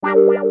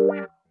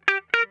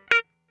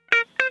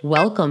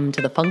Welcome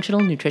to the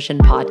Functional Nutrition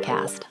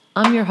Podcast.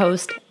 I'm your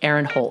host,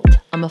 Erin Holt.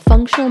 I'm a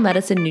functional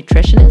medicine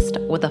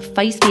nutritionist with a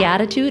feisty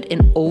attitude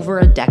and over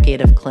a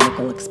decade of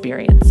clinical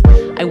experience.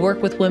 I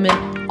work with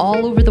women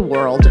all over the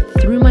world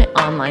through my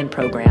online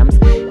programs,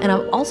 and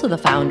I'm also the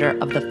founder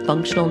of the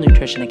Functional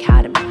Nutrition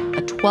Academy,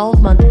 a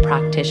 12-month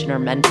practitioner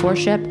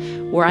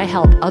mentorship where I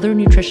help other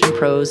nutrition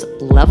pros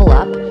level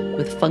up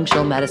with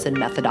functional medicine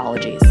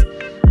methodologies.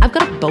 I've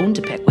got a bone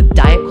to pick with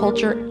diet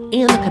culture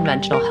and the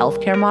conventional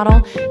healthcare model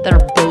that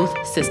are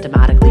both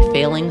systematically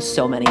failing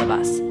so many of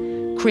us.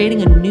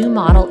 Creating a new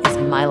model is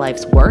my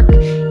life's work,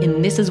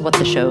 and this is what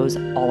the show's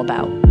all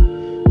about.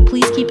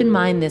 Please keep in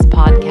mind this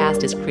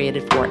podcast is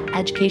created for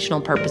educational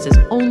purposes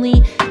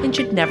only and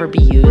should never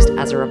be used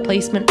as a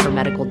replacement for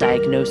medical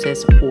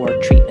diagnosis or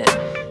treatment.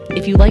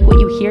 If you like what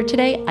you hear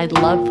today, I'd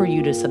love for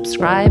you to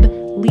subscribe,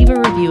 leave a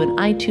review in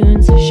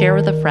iTunes, share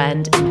with a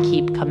friend, and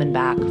keep coming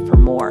back for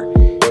more.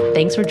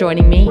 Thanks for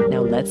joining me.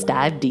 Now let's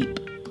dive deep.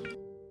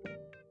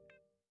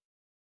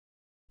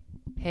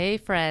 Hey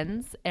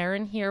friends,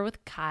 Erin here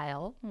with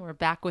Kyle. We're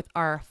back with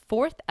our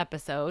fourth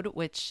episode,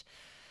 which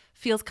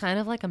feels kind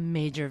of like a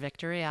major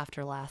victory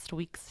after last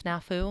week's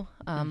snafu.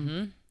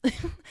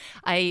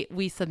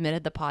 We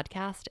submitted the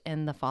podcast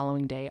and the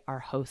following day our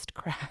host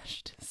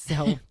crashed.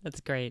 So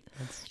that's great.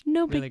 That's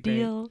no really big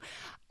deal. Great.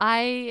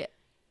 I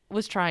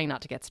was trying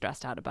not to get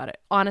stressed out about it.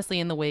 Honestly,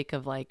 in the wake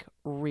of like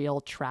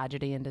real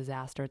tragedy and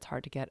disaster, it's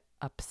hard to get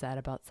upset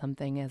about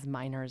something as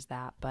minor as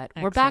that. But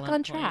we're back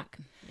on track.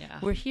 Yeah.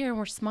 We're here and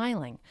we're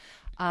smiling.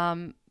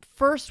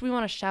 First, we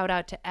want to shout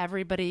out to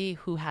everybody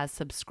who has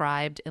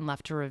subscribed and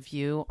left a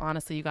review.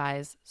 Honestly, you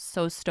guys,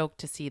 so stoked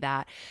to see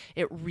that.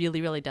 It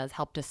really, really does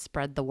help to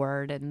spread the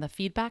word. And the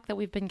feedback that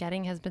we've been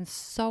getting has been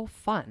so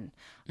fun.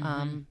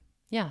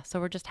 So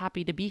we're just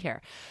happy to be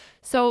here.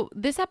 So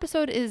this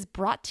episode is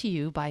brought to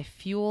you by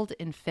Fueled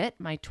and Fit,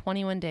 my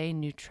 21-day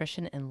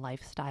nutrition and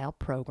lifestyle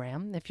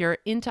program. If you're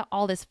into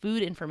all this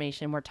food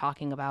information we're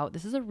talking about,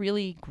 this is a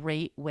really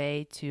great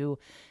way to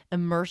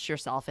immerse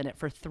yourself in it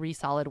for 3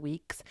 solid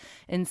weeks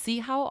and see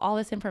how all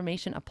this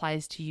information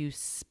applies to you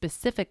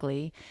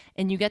specifically,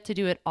 and you get to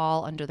do it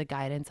all under the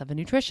guidance of a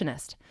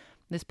nutritionist.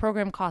 This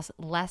program costs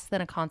less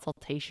than a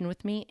consultation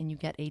with me, and you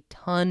get a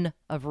ton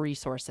of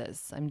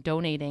resources. I'm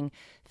donating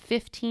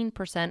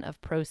 15% of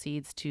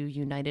proceeds to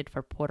United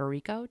for Puerto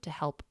Rico to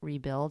help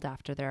rebuild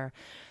after their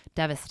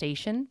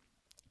devastation.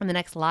 And the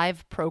next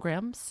live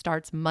program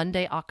starts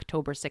Monday,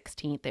 October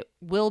 16th. It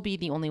will be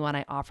the only one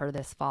I offer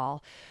this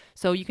fall.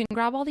 So you can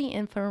grab all the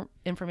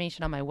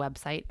information on my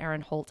website,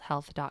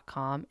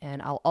 erinholthealth.com,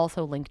 and I'll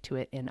also link to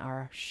it in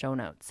our show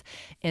notes.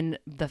 And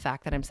the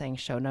fact that I'm saying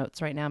show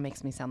notes right now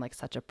makes me sound like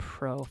such a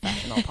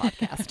professional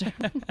podcaster.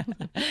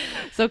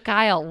 So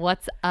Kyle,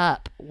 what's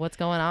up? What's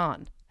going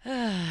on?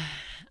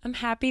 I'm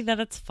happy that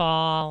it's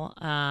fall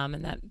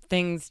and that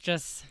things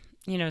just,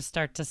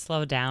 start to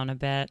slow down a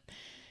bit.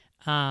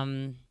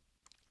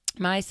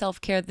 My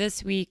self-care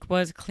this week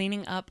was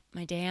cleaning up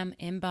my damn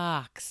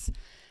inbox.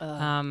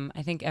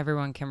 I think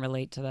everyone can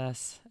relate to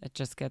this. It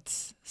just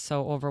gets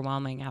so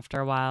overwhelming after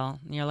a while.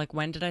 And you're like,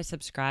 when did I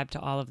subscribe to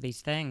all of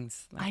these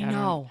things? Like,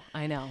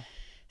 I know.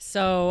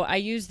 So I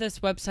use this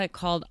website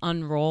called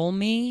Unroll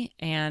Me,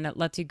 and it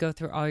lets you go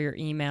through all your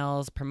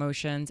emails,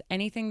 promotions,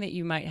 anything that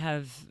you might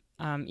have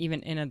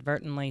even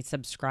inadvertently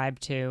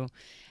subscribed to.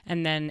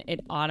 And then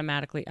it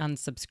automatically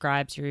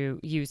unsubscribes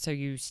you so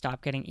you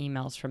stop getting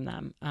emails from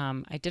them.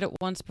 I did it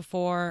once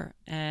before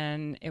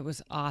and it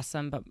was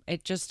awesome, but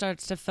it just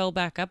starts to fill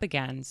back up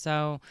again.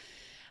 So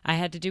I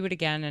had to do it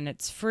again, and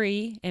it's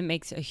free. It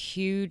makes a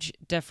huge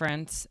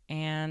difference.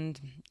 And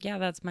yeah,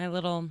 that's my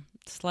little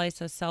slice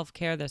of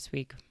self-care this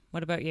week.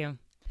 What about you?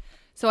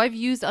 So I've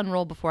used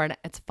Unroll before, and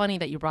it's funny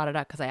that you brought it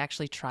up because I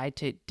actually tried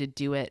to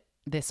do it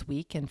this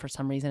week, and for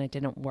some reason it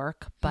didn't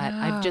work. But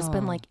I've just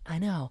been like,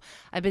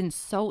 I've been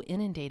so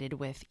inundated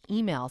with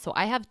email. So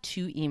I have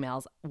 2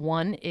 emails.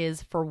 One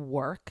is for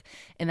work,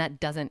 and that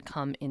doesn't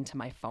come into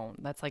my phone.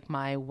 That's like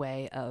my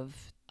way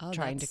of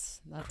trying to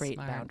create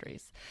smart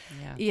boundaries.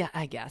 Yeah,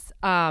 I guess.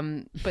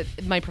 But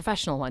my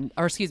professional one,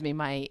 or excuse me,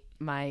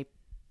 my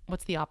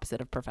what's the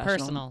opposite of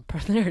professional?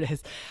 Personal. There it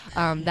is.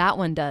 That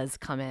one does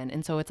come in.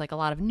 And so it's like a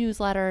lot of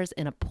newsletters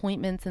and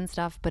appointments and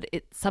stuff. But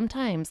it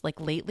sometimes, like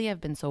lately,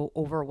 I've been so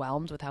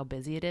overwhelmed with how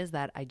busy it is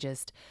that I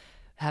just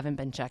haven't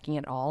been checking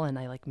it all. And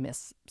I like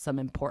miss some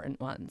important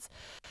ones.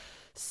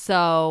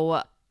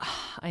 So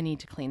I need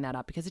to clean that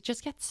up because it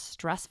just gets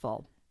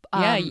stressful.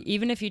 Yeah,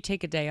 even if you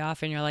take a day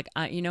off and you're like,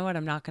 you know what,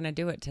 I'm not going to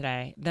do it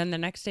today. Then the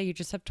next day you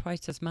just have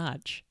twice as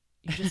much.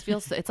 You just feel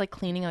so, it's like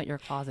cleaning out your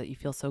closet. You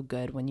feel so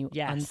good when you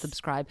Yes.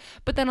 unsubscribe.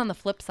 But then on the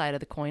flip side of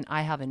the coin,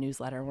 I have a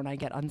newsletter. When I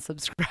get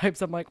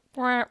unsubscribes, I'm like,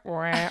 wah,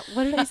 wah.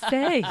 What did I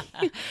say?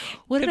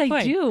 What did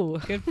I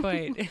do? Good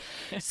point.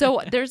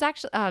 So there's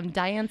actually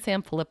Diane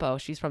Sanfilippo.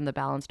 She's from the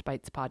Balanced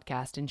Bites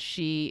podcast, and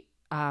she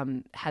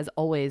has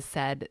always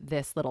said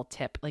this little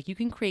tip. Like, you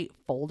can create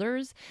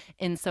folders.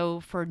 And so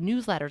for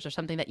newsletters or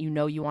something that you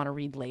want to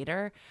read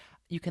later,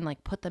 you can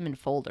like put them in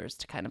folders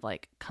to kind of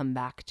like come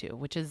back to,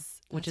 which is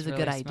a That's good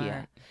really idea.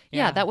 smart.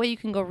 Yeah, that way you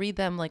can go read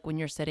them like when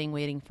you're sitting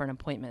waiting for an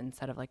appointment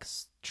instead of like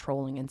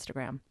trolling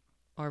Instagram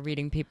Or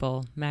reading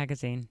People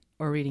magazine.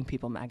 or reading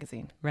People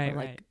magazine. Right, or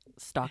like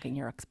stalking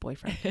your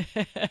ex-boyfriend.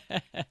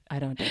 I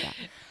don't do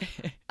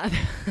that.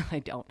 I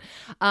don't.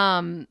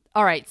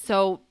 All right.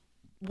 So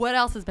what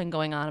else has been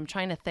going on? I'm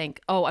trying to think.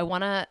 Oh,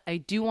 I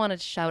do want to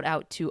shout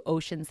out to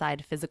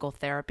Oceanside Physical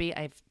Therapy.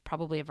 I've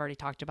already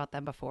talked about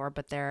them before,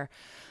 but they're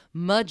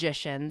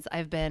magicians.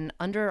 I've been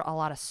under a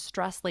lot of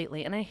stress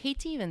lately, and I hate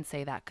to even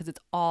say that because it's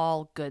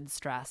all good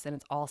stress and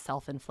it's all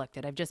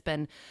self-inflicted. I've just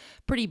been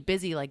pretty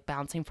busy, like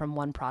bouncing from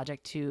one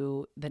project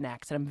to the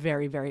next, and I'm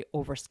very, very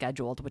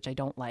overscheduled, which I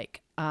don't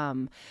like.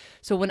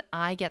 So when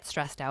I get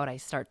stressed out, I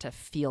start to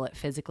feel it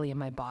physically in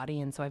my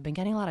body, and so I've been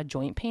getting a lot of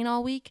joint pain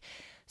all week.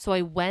 So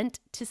I went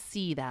to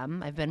see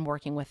them. I've been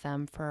working with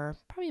them for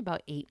probably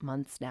about 8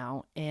 months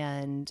now.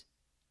 And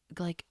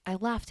like I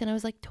left and I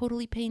was like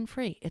totally pain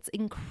free. It's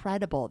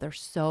incredible. They're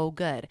so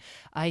good.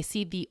 I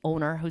see the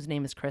owner whose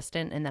name is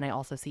Kristen. And then I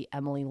also see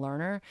Emily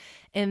Lerner.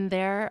 And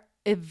they're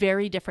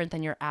very different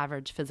than your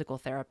average physical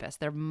therapist.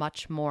 They're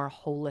much more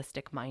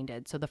holistic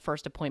minded. So the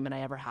first appointment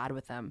I ever had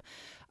with them,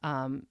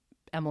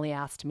 Emily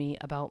asked me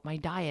about my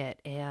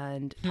diet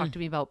and talked to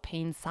me about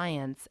pain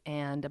science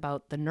and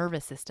about the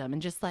nervous system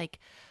and just like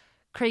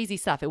crazy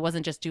stuff. It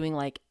wasn't just doing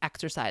like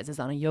exercises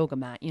on a yoga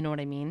mat. You know what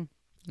I mean?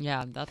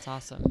 Yeah, that's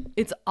awesome.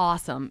 It's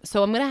awesome.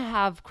 So I'm going to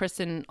have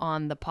Kristen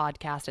on the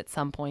podcast at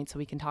some point so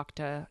we can talk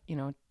to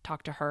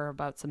her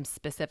about some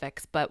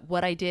specifics. But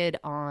what I did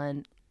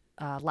on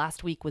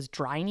last week was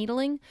dry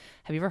needling.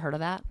 Have you ever heard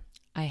of that?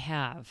 I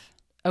have.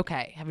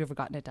 Okay. Have you ever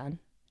gotten it done?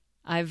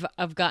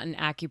 I've gotten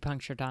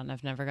acupuncture done.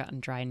 I've never gotten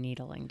dry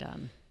needling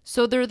done.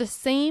 So they're the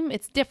same.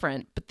 It's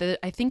different, but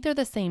I think they're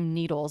the same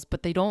needles,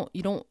 but you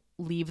don't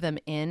leave them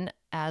in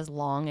as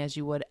long as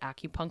you would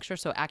acupuncture.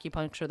 So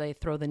acupuncture, they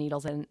throw the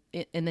needles in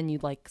and then you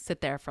like sit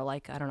there for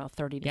like, I don't know,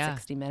 30 to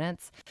 60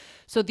 minutes.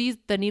 So the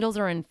needles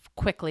are in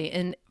quickly.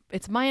 And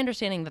it's my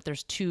understanding that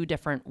there's two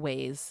different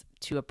ways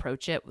to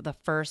approach it. The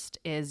first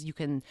is you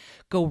can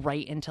go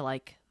right into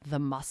like the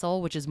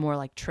muscle, which is more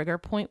like trigger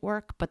point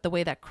work. But the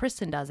way that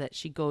Kristen does it,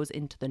 she goes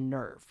into the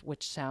nerve,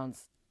 which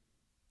sounds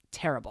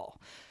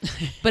terrible,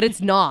 but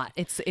it's not.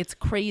 It's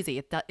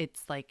crazy.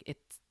 It's like, it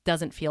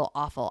doesn't feel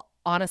awful.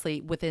 Honestly,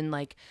 within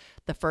like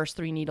the first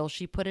 3 needles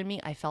she put in me,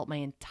 I felt my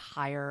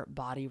entire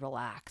body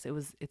relax.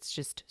 It's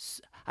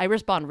just, I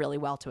respond really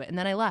well to it. And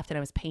then I left and I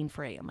was pain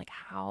free. I'm like,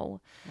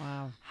 how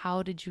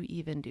did you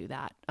even do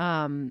that?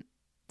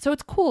 So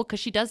it's cool because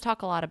she does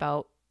talk a lot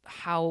about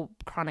how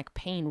chronic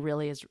pain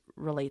really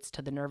relates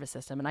to the nervous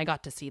system. And I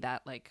got to see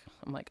that. Like,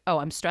 I'm like, oh,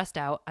 I'm stressed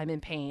out. I'm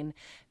in pain.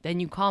 Then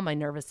you calm my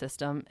nervous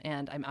system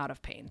and I'm out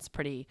of pain. It's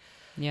pretty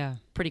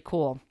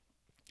cool.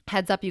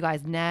 Heads up, you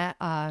guys, not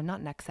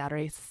next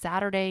Saturday,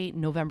 Saturday,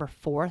 November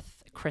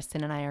 4th,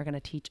 Kristen and I are going to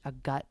teach a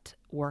gut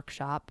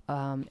workshop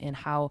in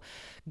how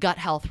gut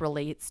health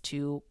relates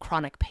to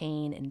chronic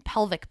pain and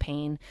pelvic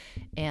pain.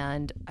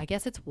 And I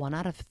guess it's 1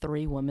 out of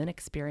 3 women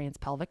experience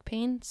pelvic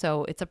pain.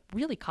 So it's a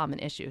really common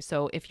issue.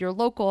 So if you're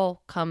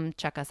local, come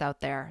check us out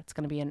there. It's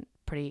going to be a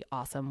pretty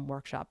awesome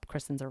workshop.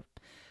 Kristen's a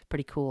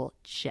pretty cool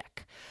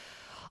chick.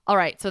 All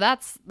right. So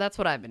that's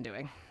what I've been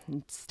doing.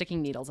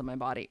 Sticking needles in my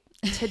body.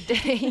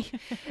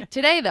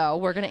 Today, though,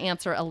 we're going to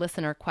answer a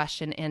listener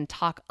question and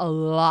talk a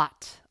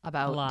lot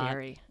about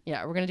dairy.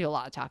 Yeah, we're going to do a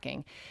lot of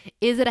talking.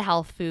 Is it a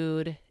health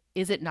food?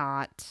 Is it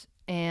not?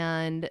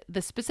 And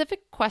the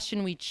specific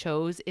question we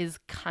chose is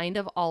kind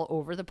of all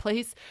over the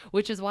place,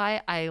 which is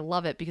why I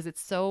love it because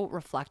it's so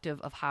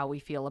reflective of how we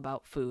feel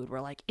about food.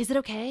 We're like, is it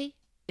okay?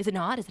 Is it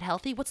not? Is it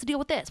healthy? What's the deal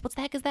with this? What the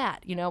heck is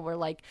that? You know, we're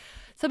like,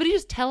 somebody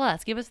just tell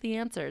us, give us the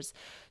answers.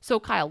 So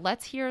Kyle,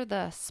 let's hear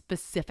the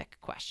specific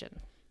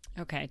question.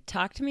 Okay.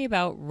 Talk to me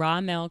about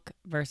raw milk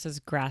versus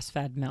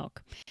grass-fed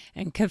milk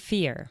and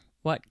kefir.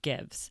 What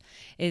gives?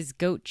 Is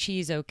goat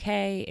cheese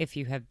okay if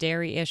you have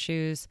dairy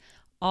issues?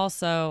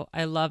 Also,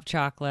 I love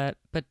chocolate,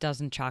 but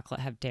doesn't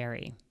chocolate have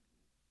dairy?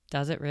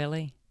 Does it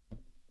really?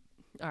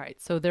 All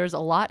right. So there's a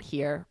lot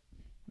here.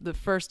 The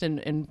first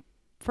and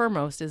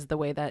foremost is the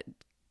way that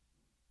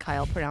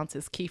Kyle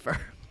pronounces kefir.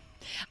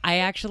 I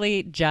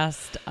actually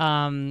just did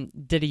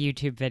a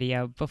YouTube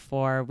video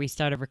before we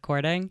started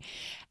recording,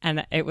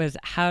 and it was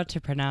how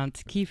to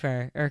pronounce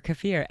kefir or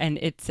kefir, and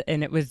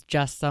it was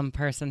just some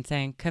person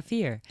saying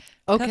kefir,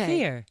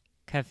 kefir,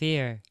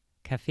 kefir,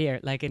 kefir,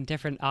 like in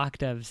different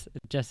octaves,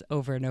 just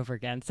over and over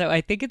again. So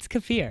I think it's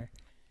kefir.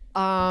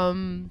 But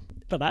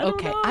I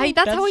don't know.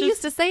 That's how I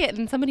used to say it,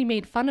 and somebody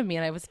made fun of me,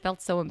 and I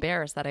felt so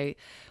embarrassed that I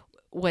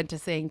went to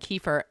saying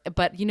kefir.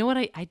 But you know what?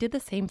 I did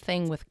the same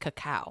thing with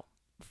cacao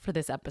for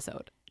this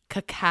episode.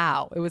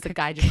 Cacao. It was a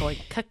guy just going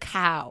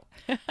cacao,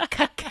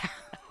 cacao.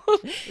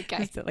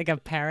 Okay. Is it like a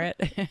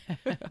parrot?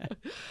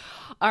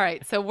 All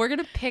right. So we're going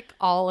to pick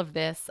all of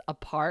this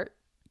apart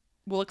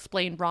We'll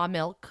explain raw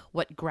milk,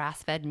 what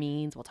grass-fed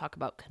means. We'll talk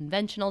about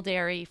conventional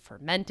dairy,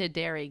 fermented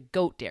dairy,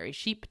 goat dairy,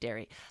 sheep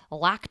dairy,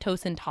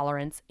 lactose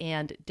intolerance,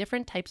 and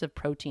different types of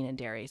protein in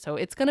dairy. So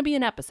it's going to be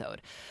an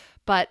episode.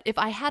 But if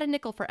I had a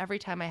nickel for every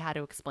time I had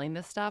to explain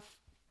this stuff,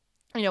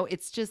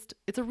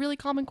 it's a really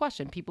common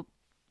question.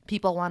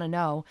 People want to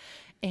know.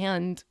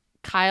 And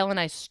Kyle and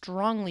I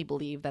strongly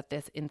believe that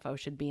this info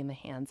should be in the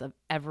hands of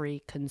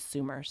every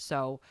consumer.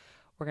 So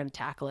we're going to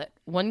tackle it.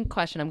 One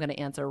question I'm going to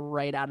answer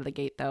right out of the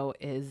gate, though,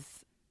 is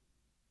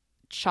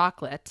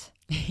chocolate.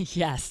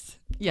 Yes.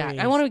 Yeah, please.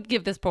 I want to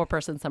give this poor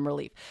person some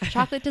relief.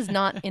 Chocolate does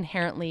not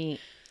inherently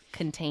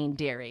contain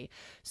dairy.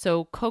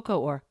 So cocoa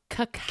or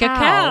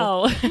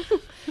cacao.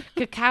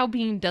 Cacao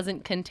bean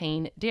doesn't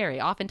contain dairy.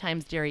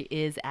 Oftentimes dairy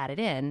is added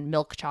in.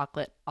 Milk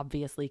chocolate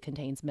obviously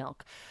contains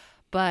milk.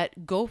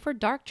 But go for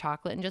dark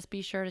chocolate and just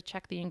be sure to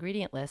check the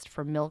ingredient list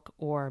for milk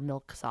or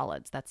milk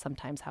solids. That's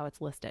sometimes how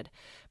it's listed.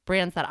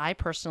 Brands that I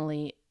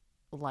personally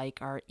like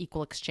are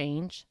Equal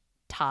Exchange,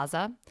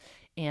 Taza,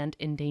 and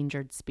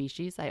Endangered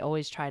Species. I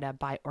always try to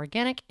buy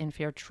organic and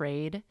fair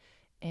trade.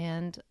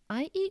 And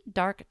I eat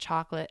dark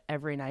chocolate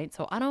every night,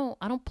 so I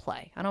don't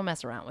play. I don't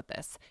mess around with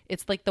this.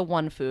 It's like the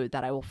one food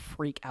that I will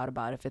freak out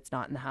about if it's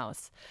not in the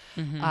house.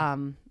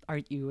 Mm-hmm. Are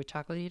you a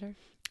chocolate eater?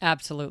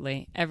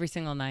 Absolutely. Every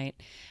single night.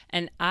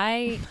 And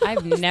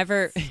I've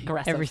never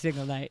Aggressive. every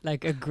single night,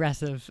 like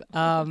aggressive.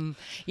 And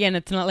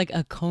it's not like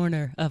a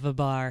corner of a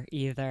bar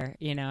either.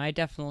 I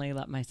definitely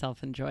let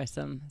myself enjoy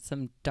some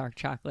dark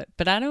chocolate.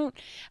 But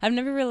I've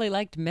never really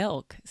liked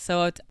milk.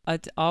 So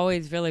it's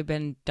always really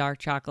been dark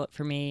chocolate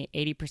for me,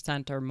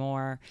 80% or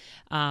more.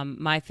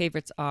 My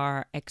favorites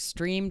are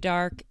Extreme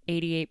Dark,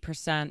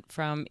 88%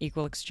 from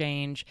Equal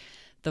Exchange.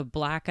 The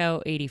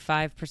Blackout,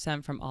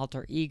 85% from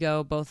Alter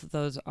Ego. Both of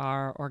those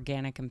are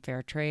organic and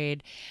fair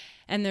trade.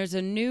 And there's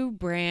a new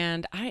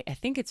brand. I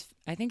think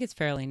it's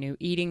fairly new.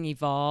 Eating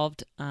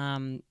Evolved,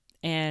 and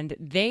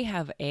they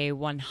have a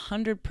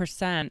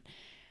 100%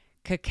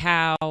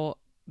 cacao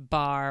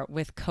bar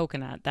with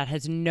coconut that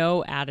has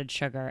no added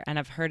sugar, and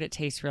I've heard it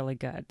tastes really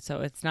good.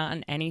 So it's not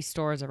in any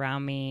stores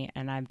around me,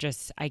 and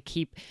I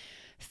keep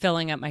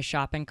filling up my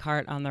shopping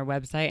cart on their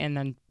website and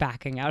then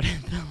backing out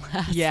at the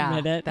last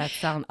minute. That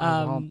sounds,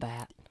 I want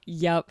that.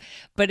 Yep.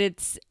 But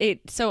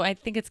so I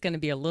think it's going to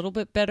be a little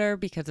bit bitter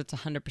because it's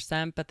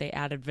 100%, but they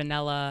added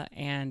vanilla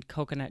and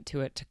coconut to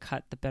it to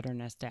cut the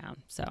bitterness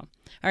down. So, all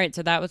right.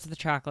 So that was the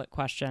chocolate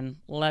question.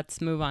 Let's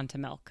move on to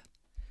milk.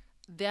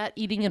 That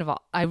Eating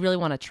Evolved, I really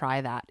want to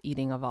try that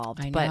Eating Evolved.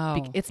 I but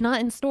know. It's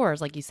not in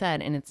stores, like you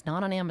said, and it's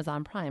not on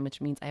Amazon Prime,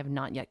 which means I have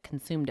not yet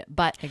consumed it.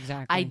 But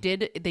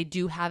Exactly. they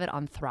do have it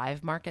on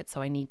Thrive Market,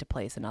 so I need to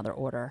place another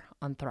order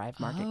on Thrive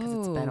Market because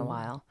it's been a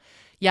while.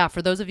 Yeah,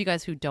 for those of you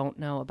guys who don't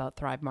know about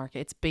Thrive Market,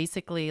 it's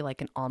basically like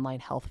an online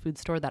health food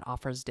store that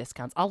offers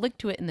discounts. I'll link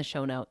to it in the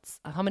show notes.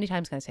 How many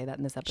times can I say that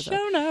in this episode?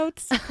 Show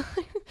notes.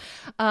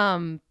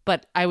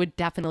 But I would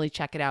definitely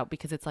check it out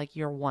because it's like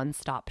your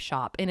one-stop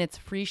shop, and it's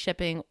free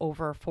shipping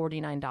over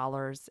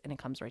 $49, and it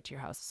comes right to your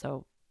house.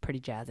 So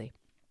pretty jazzy.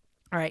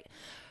 All right.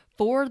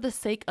 For the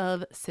sake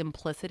of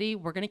simplicity,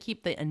 we're going to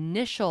keep the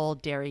initial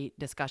dairy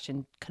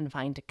discussion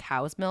confined to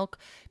cow's milk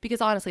because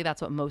honestly,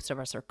 that's what most of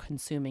us are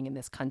consuming in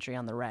this country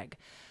on the reg.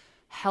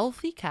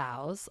 Healthy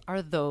cows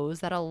are those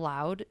that are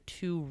allowed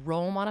to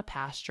roam on a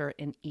pasture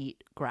and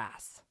eat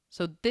grass.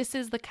 So this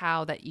is the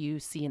cow that you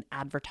see in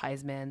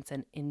advertisements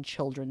and in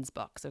children's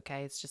books,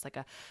 okay? It's just like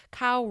a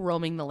cow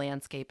roaming the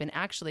landscape. And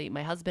actually,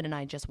 my husband and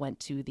I just went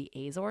to the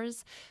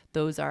Azores.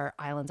 Those are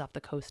islands off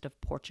the coast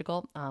of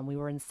Portugal. We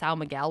were in São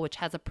Miguel, which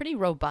has a pretty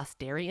robust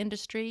dairy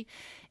industry.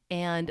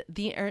 And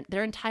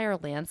their entire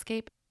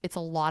landscape, it's a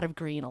lot of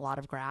green, a lot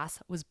of grass,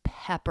 was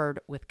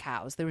peppered with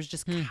cows. There was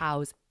just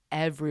cows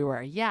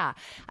everywhere. Yeah.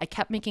 I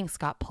kept making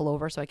Scott pull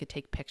over so I could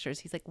take pictures.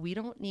 He's like, we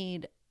don't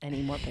need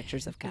any more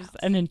pictures of cows.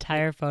 An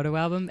entire photo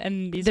album,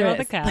 and these are all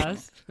the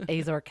cows.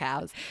 Azor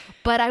cows.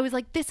 But I was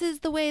like, this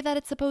is the way that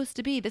it's supposed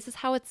to be. This is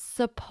how it's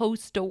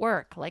supposed to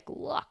work. Like,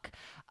 look,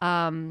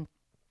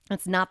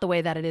 it's not the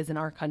way that it is in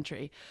our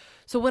country.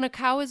 So when a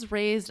cow is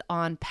raised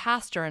on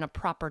pasture and a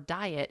proper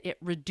diet, it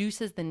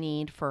reduces the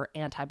need for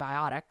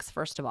antibiotics,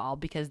 first of all,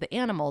 because the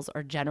animals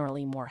are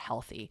generally more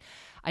healthy.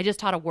 I just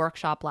taught a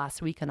workshop last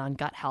weekend on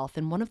gut health,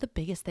 and one of the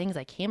biggest things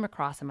I came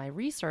across in my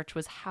research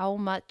was how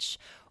much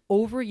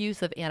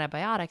overuse of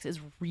antibiotics is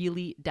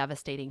really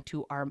devastating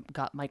to our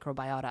gut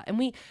microbiota. And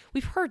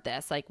we've heard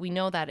this, like we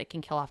know that it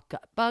can kill off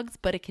gut bugs,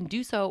 but it can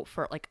do so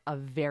for like a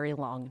very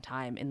long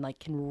time and like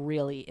can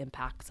really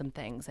impact some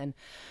things. And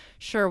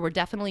sure, we're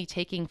definitely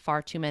taking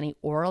far too many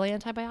oral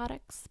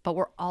antibiotics, but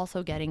we're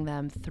also getting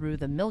them through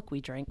the milk we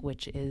drink,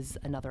 which is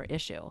another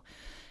issue.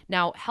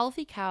 Now,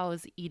 healthy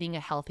cows eating a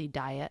healthy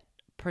diet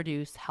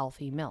produce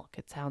healthy milk.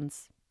 It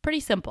sounds pretty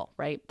simple,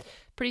 right?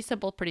 Pretty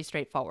simple, pretty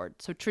straightforward.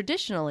 So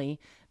traditionally,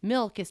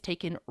 milk is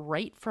taken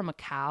right from a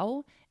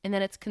cow and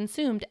then it's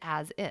consumed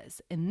as is.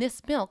 And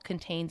this milk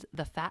contains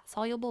the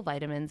fat-soluble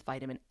vitamins,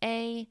 vitamin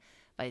A,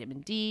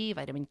 vitamin D,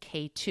 vitamin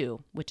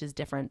K2, which is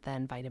different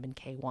than vitamin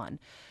K1.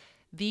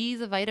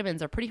 These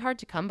vitamins are pretty hard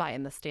to come by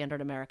in the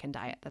standard American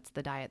diet. That's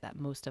the diet that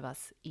most of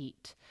us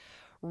eat.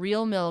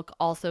 Real milk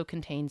also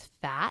contains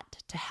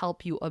fat to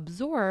help you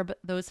absorb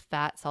those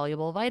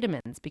fat-soluble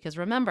vitamins. Because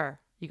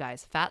remember, you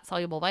guys,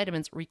 fat-soluble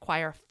vitamins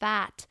require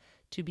fat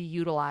to be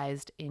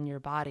utilized in your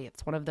body.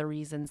 It's one of the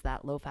reasons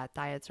that low-fat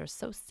diets are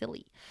so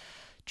silly.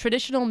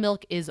 Traditional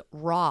milk is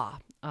raw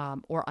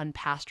or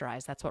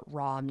unpasteurized. That's what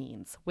raw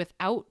means.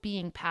 Without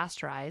being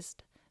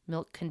pasteurized,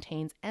 milk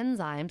contains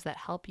enzymes that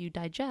help you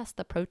digest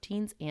the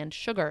proteins and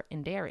sugar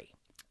in dairy.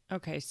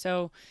 Okay,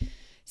 so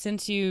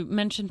since you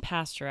mentioned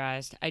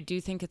pasteurized, I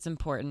do think it's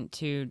important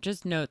to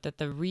just note that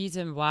the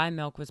reason why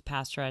milk was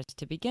pasteurized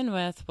to begin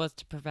with was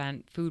to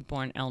prevent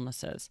foodborne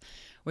illnesses,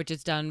 which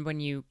is done when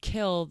you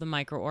kill the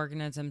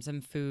microorganisms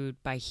in food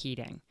by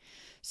heating.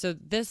 So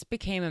this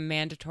became a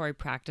mandatory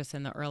practice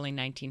in the early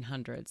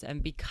 1900s.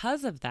 And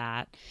because of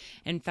that,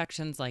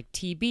 infections like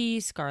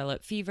TB,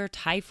 scarlet fever,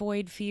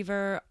 typhoid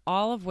fever,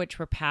 all of which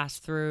were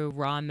passed through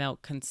raw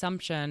milk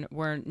consumption,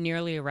 were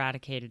nearly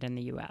eradicated in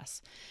the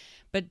U.S.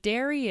 But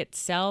dairy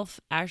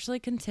itself actually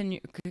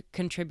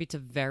contributes a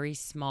very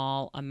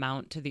small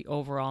amount to the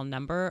overall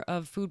number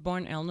of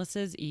foodborne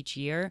illnesses each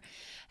year,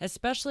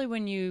 especially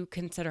when you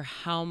consider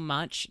how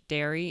much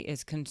dairy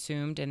is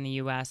consumed in the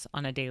U.S.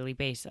 on a daily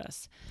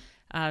basis.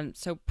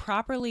 So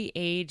properly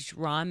aged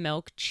raw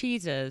milk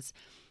cheeses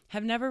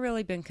have never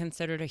really been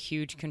considered a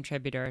huge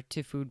contributor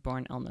to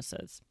foodborne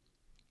illnesses.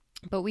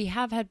 But we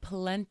have had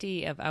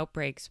plenty of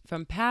outbreaks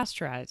from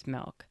pasteurized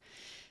milk.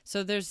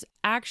 So there's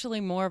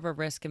actually more of a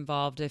risk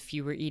involved if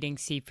you were eating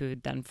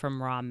seafood than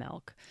from raw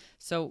milk.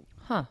 So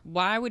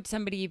why would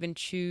somebody even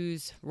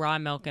choose raw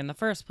milk in the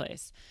first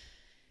place?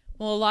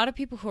 Well, a lot of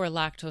people who are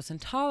lactose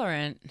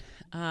intolerant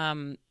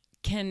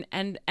can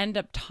end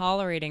up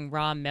tolerating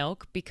raw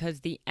milk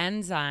because the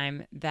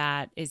enzyme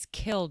that is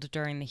killed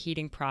during the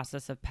heating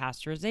process of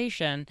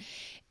pasteurization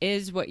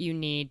is what you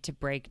need to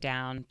break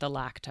down the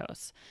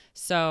lactose.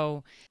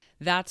 So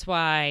that's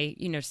why,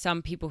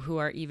 some people who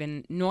are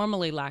even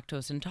normally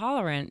lactose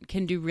intolerant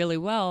can do really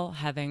well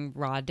having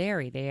raw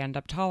dairy. They end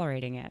up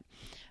tolerating it.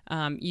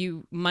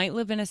 You might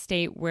live in a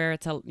state where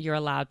you're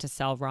allowed to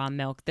sell raw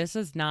milk. This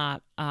is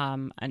not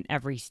an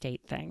every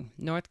state thing.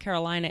 North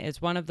Carolina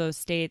is one of those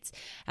states.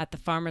 At the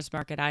farmers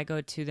market I go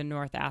to, the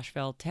North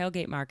Asheville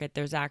Tailgate Market,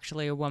 there's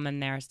actually a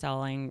woman there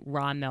selling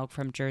raw milk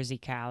from Jersey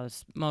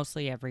cows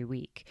mostly every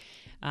week.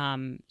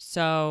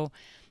 So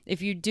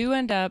if you do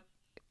end up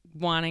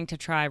wanting to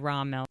try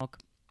raw milk,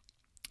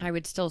 I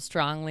would still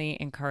strongly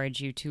encourage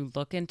you to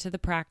look into the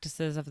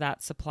practices of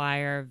that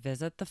supplier,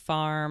 visit the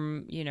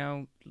farm,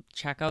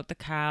 check out the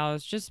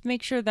cows, just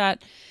make sure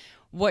that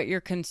what you're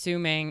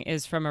consuming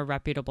is from a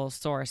reputable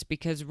source,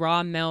 because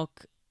raw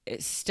milk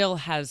still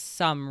has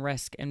some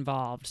risk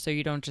involved. So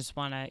you don't just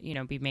want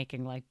to, be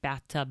making like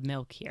bathtub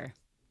milk here.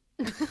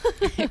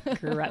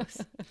 Gross.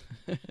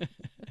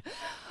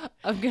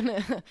 I'm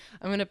gonna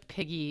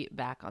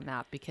piggyback on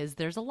that because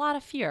there's a lot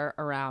of fear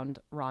around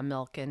raw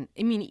milk. And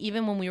I mean,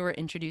 even when we were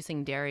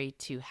introducing dairy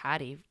to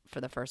Hattie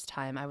for the first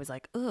time, I was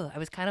like, I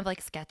was kind of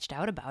like sketched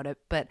out about it.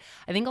 But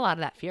I think a lot of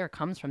that fear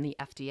comes from the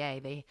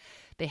FDA.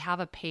 They have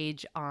a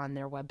page on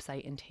their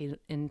website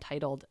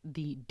entitled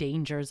 "The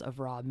Dangers of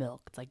Raw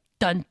Milk." It's like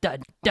dun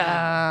dun dun.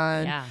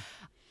 Wow. Yeah.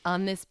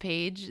 On this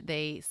page,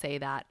 they say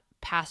that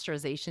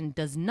pasteurization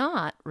does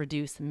not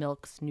reduce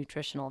milk's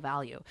nutritional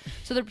value.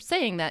 So they're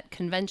saying that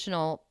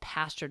conventional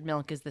pastured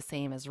milk is the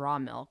same as raw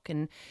milk.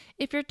 And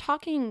if you're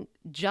talking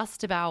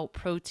just about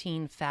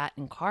protein, fat,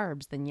 and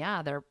carbs, then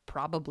yeah, they're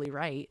probably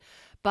right.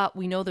 But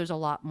we know there's a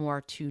lot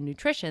more to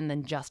nutrition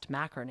than just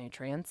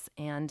macronutrients.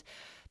 And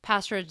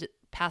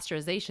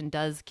pasteurization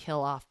does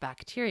kill off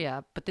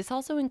bacteria, but this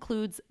also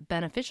includes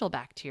beneficial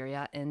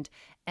bacteria and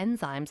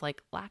enzymes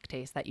like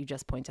lactase that you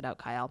just pointed out,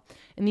 Kyle.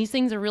 And these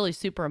things are really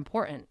super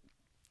important.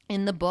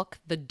 In the book,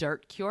 The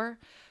Dirt Cure,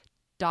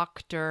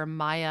 Dr.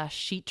 Maya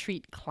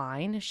Sheetreat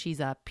Klein,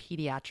 she's a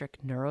pediatric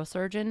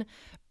neurosurgeon,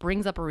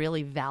 brings up a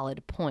really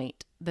valid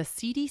point. The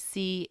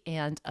CDC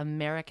and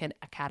American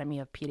Academy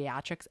of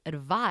Pediatrics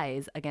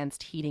advise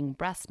against heating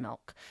breast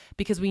milk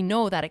because we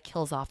know that it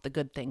kills off the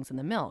good things in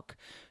the milk.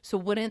 So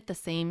wouldn't the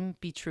same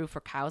be true for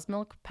cow's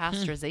milk?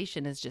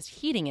 Pasteurization is just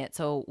heating it.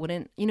 So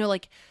wouldn't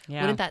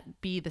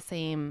that be the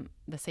same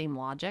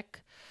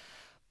logic?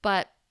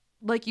 But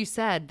like you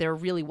said, there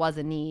really was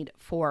a need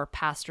for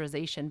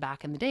pasteurization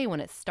back in the day when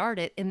it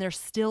started, and there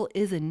still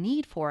is a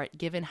need for it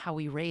given how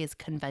we raise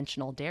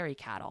conventional dairy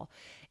cattle.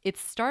 It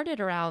started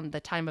around the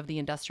time of the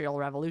Industrial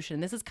Revolution.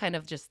 This is kind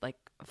of just like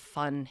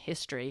fun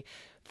history.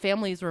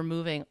 Families were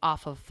moving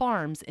off of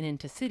farms and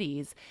into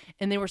cities,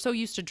 and they were so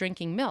used to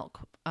drinking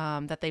milk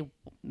that they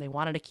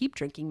wanted to keep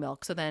drinking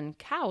milk. So then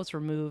cows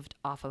were moved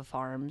off of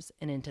farms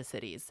and into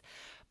cities,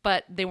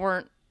 but they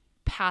weren't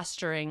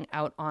pasturing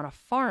out on a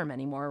farm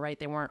anymore, right?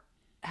 They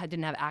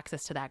didn't have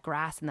access to that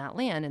grass and that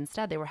land.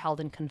 Instead, they were held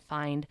in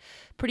confined,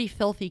 pretty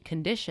filthy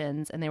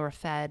conditions, and they were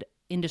fed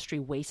industry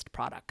waste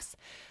products.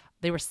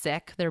 They were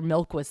sick, their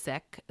milk was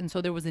sick, and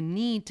so there was a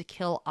need to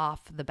kill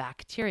off the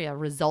bacteria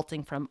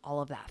resulting from all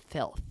of that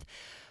filth.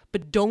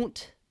 But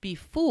don't be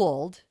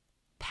fooled.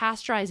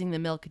 Pasteurizing the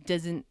milk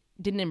didn't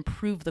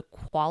improve the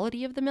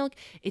quality of the milk.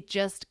 It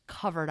just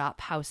covered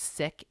up how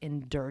sick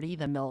and dirty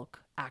the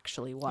milk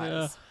actually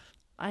was.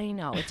 I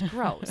know, it's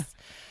gross.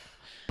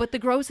 But the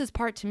grossest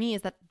part to me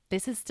is that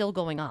this is still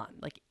going on.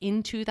 Like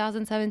in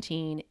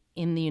 2017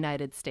 in the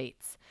United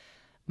States,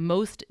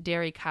 most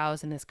dairy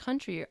cows in this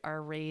country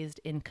are raised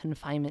in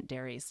confinement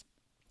dairies.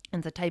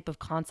 It's a type of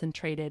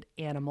concentrated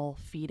animal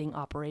feeding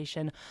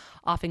operation,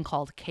 often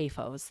called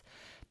CAFOs.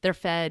 They're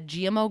fed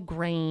GMO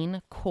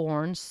grain,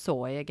 corn,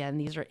 soy. Again,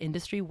 these are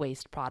industry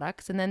waste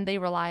products. And then they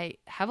rely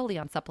heavily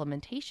on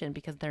supplementation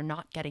because they're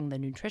not getting the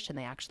nutrition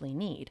they actually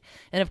need.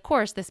 And of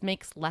course, this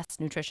makes less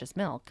nutritious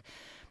milk.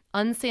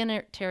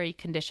 Unsanitary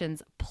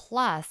conditions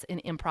plus an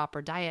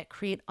improper diet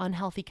create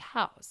unhealthy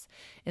cows.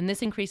 And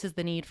this increases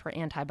the need for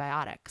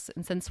antibiotics.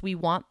 And since we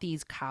want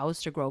these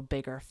cows to grow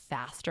bigger,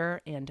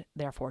 faster, and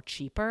therefore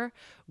cheaper,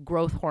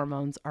 growth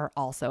hormones are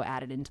also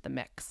added into the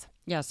mix.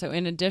 Yeah, so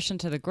in addition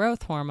to the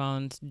growth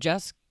hormones,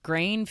 just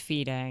grain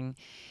feeding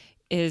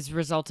is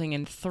resulting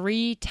in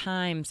 3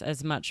 times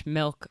as much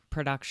milk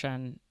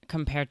production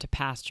compared to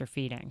pasture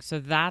feeding. So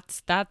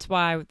that's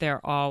why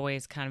they're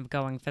always kind of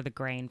going for the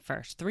grain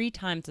first. 3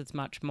 times as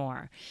much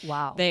more.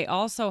 Wow. They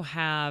also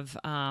have,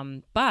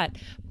 but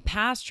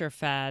pasture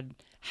fed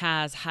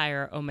has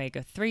higher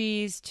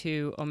omega-3s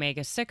to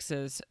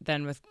omega-6s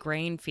than with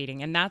grain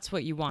feeding. And that's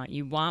what you want.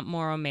 You want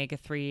more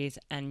omega-3s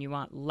and you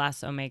want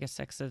less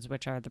omega-6s,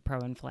 which are the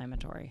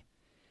pro-inflammatory.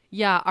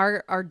 Yeah,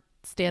 our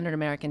standard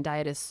American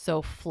diet is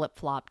so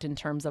flip-flopped in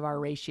terms of our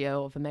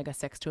ratio of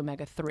omega-6 to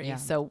omega-3. Yeah.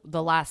 So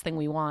the last thing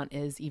we want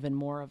is even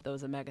more of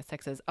those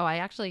omega-6s. Oh, I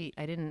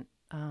didn't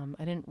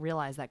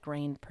realize that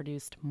grain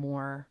produced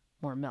more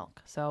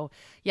milk. So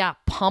yeah,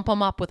 pump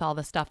them up with all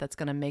the stuff that's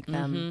going to make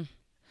them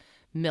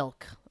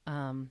milk.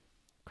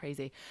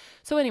 Crazy.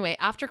 So anyway,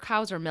 after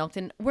cows are milked,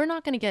 and we're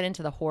not going to get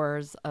into the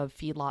horrors of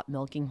feedlot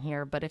milking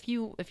here, but if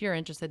you're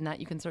interested in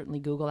that, you can certainly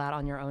Google that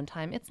on your own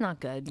time. It's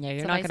not good. Yeah,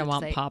 you're not going to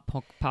want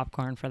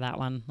popcorn for that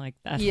one like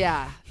that.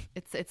 Yeah,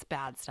 it's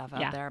bad stuff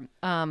out there.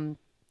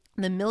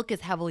 The milk is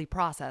heavily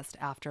processed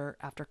after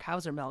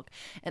cows are milked,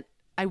 and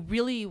I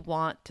really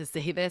want to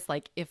say this.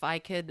 Like, if I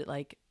could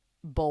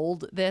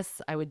bold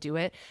this, I would do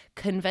it.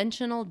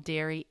 Conventional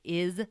dairy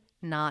is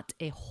not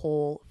a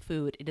whole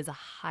food. It is a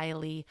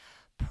highly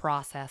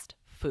processed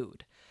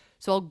food.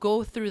 So I'll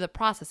go through the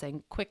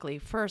processing quickly.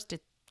 First,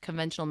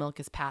 conventional milk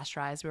is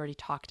pasteurized. We already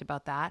talked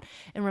about that.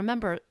 And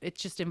remember, it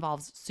just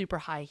involves super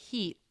high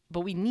heat,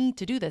 but we need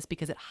to do this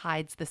because it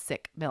hides the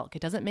sick milk.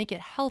 It doesn't make it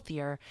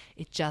healthier.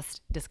 It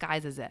just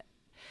disguises it.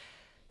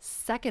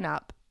 Second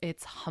up,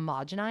 it's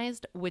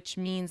homogenized, which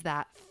means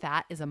that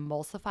fat is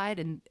emulsified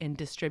and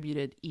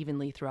distributed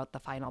evenly throughout the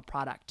final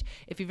product.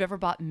 If you've ever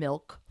bought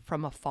milk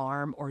from a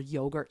farm or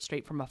yogurt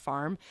straight from a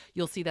farm,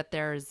 you'll see that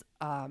there's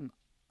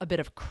a bit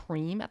of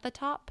cream at the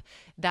top.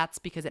 That's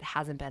because it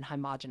hasn't been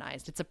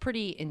homogenized. It's a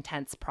pretty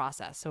intense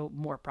process, so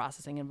more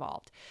processing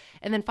involved.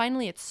 And then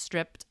finally, it's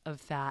stripped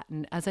of fat.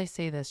 And as I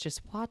say this,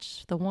 just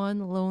watch the one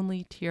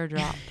lonely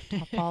teardrop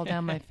fall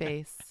down my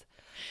face.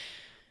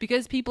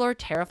 Because people are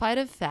terrified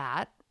of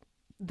fat,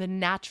 the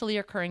naturally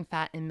occurring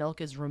fat in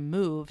milk is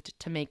removed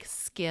to make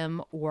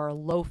skim or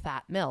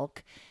low-fat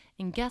milk.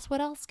 And guess what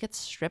else gets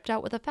stripped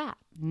out with the fat?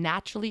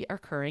 Naturally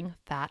occurring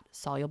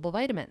fat-soluble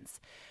vitamins.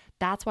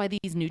 That's why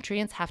these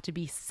nutrients have to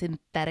be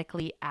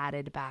synthetically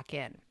added back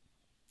in.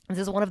 This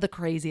is one of the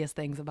craziest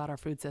things about our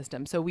food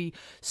system. So we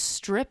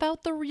strip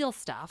out the real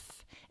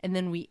stuff and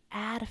then we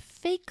add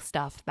fake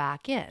stuff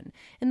back in.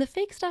 And the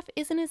fake stuff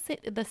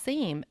isn't the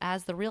same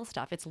as the real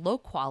stuff. It's low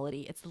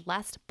quality. It's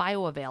less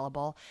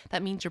bioavailable.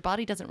 That means your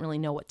body doesn't really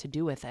know what to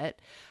do with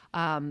it.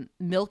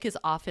 Milk is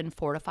often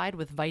fortified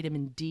with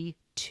vitamin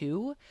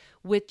D2,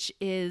 which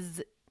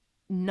is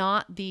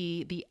not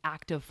the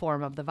active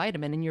form of the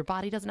vitamin, and your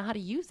body doesn't know how to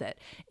use it.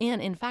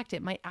 And in fact,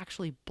 it might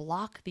actually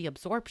block the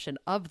absorption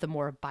of the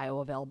more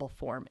bioavailable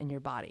form in your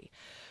body.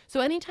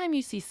 So anytime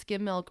you see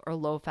skim milk or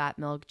low-fat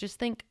milk, just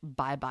think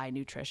bye-bye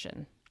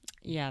nutrition.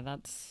 Yeah,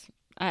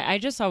 I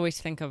just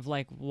always think of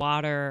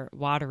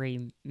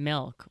watery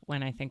milk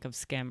when I think of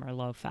skim or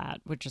low fat,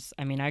 which is,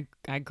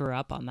 I grew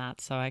up on that,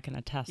 so I can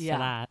attest to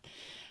that.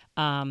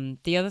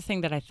 The other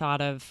thing that I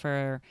thought of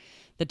for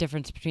the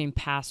difference between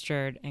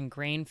pastured and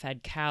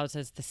grain-fed cows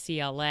is the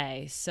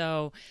CLA.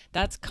 So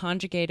that's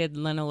conjugated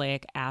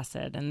linoleic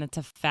acid, and it's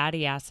a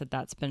fatty acid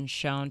that's been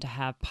shown to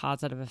have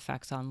positive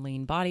effects on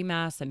lean body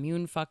mass,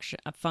 immune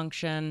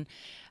function,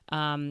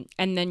 and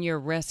then your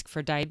risk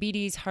for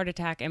diabetes, heart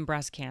attack, and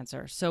breast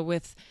cancer. So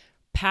with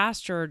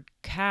pastured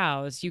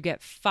cows, you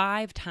get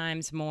 5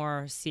 times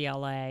more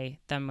CLA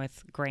than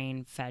with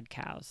grain-fed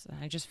cows.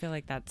 I just feel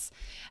like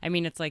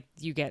it's like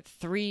you get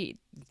three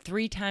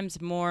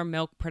times more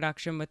milk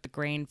production with the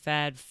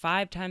grain-fed,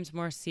 5 times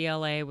more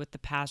CLA with the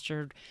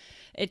pastured.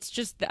 It's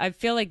just, I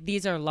feel like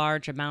these are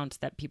large amounts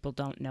that people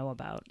don't know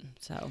about.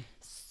 So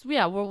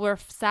yeah, we're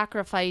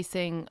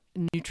sacrificing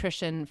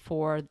nutrition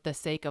for the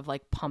sake of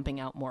pumping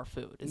out more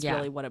food is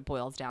really what it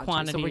boils down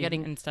quantity to. So we're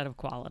getting instead of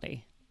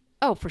quality.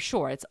 Oh, for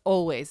sure. It's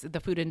always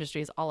the food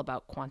industry is all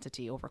about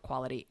quantity over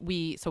quality.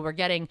 We're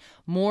getting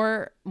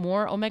more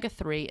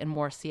omega-3 and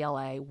more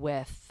CLA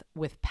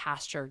with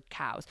pastured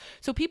cows.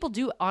 So people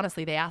do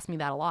honestly, they ask me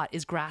that a lot.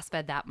 Is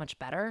grass-fed that much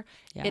better?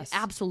 It Yes.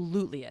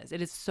 absolutely is.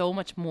 It is so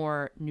much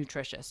more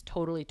nutritious.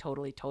 Totally,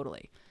 totally,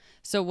 totally.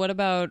 So what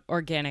about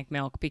organic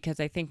milk? Because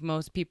I think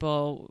most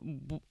people,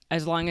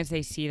 as long as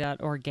they see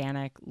that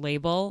organic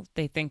label,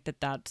 they think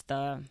that that's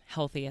the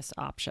healthiest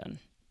option.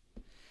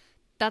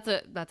 That's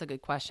a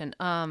good question.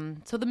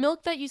 So the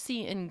milk that you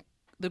see in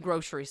the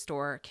grocery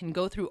store can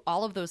go through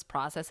all of those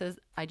processes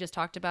I just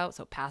talked about.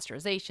 So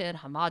pasteurization,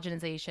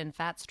 homogenization,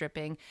 fat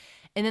stripping,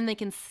 and then they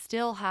can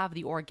still have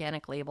the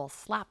organic label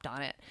slapped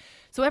on it.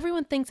 So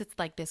everyone thinks it's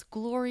like this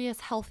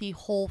glorious, healthy,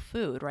 whole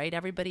food, right?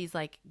 Everybody's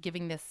like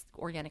giving this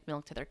organic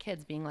milk to their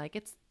kids, being like,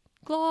 it's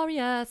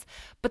glorious.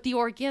 But the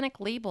organic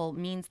label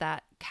means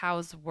that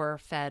cows were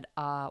fed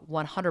a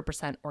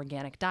 100%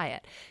 organic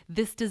diet.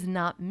 This does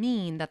not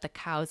mean that the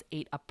cows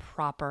ate a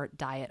proper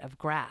diet of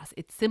grass.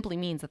 It simply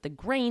means that the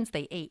grains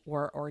they ate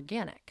were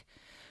organic.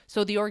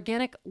 So the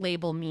organic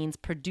label means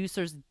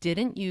producers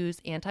didn't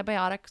use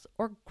antibiotics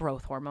or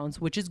growth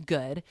hormones, which is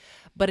good,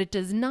 but it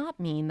does not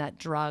mean that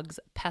drugs,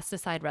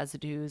 pesticide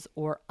residues,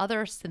 or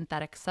other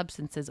synthetic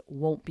substances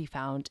won't be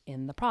found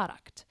in the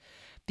product.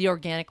 The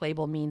organic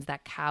label means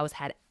that cows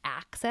had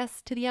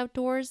access to the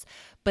outdoors,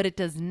 but it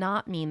does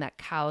not mean that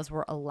cows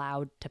were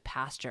allowed to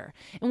pasture.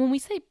 And when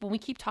we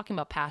keep talking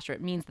about pasture,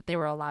 it means that they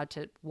were allowed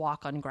to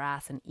walk on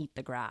grass and eat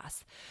the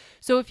grass.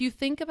 So if you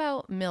think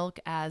about milk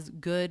as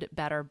good,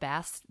 better,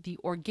 best, the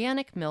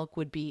organic milk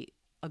would be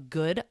a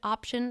good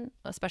option,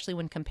 especially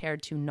when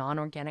compared to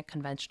non-organic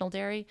conventional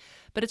dairy,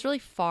 but it's really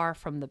far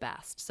from the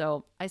best.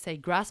 So I say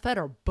grass-fed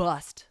or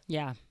bust.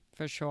 Yeah,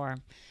 for sure.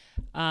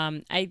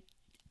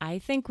 I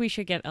think we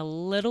should get a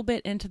little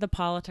bit into the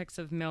politics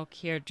of milk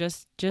here,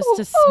 just a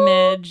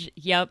smidge.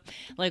 Yep.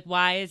 Like,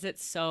 why is it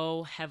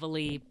so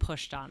heavily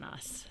pushed on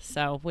us?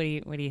 So what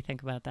do you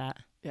think about that?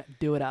 Yeah,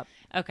 do it up.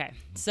 Okay.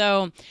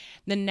 So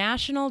the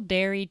National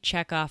Dairy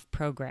Checkoff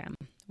Program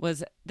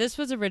was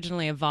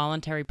originally a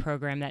voluntary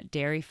program that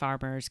dairy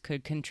farmers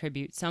could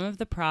contribute some of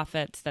the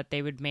profits that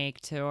they would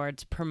make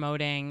towards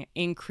promoting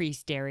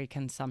increased dairy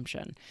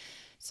consumption.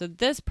 So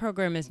this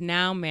program is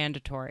now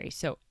mandatory.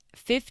 So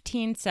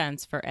 15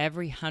 cents for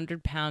every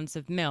 100 pounds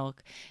of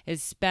milk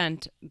is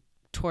spent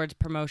towards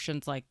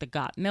promotions like the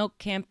Got Milk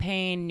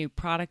campaign, new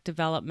product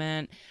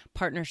development,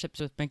 partnerships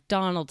with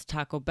McDonald's,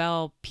 Taco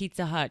Bell,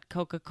 Pizza Hut,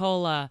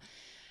 Coca-Cola,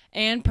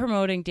 and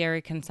promoting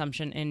dairy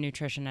consumption in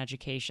nutrition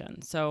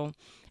education. So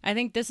I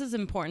think this is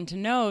important to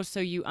know so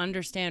you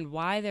understand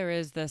why there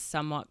is this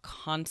somewhat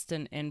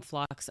constant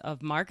influx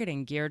of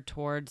marketing geared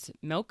towards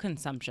milk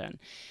consumption.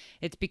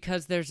 It's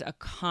because there's a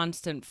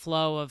constant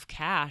flow of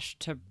cash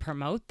to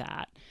promote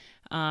that.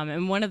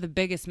 And one of the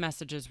biggest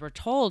messages we're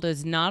told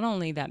is not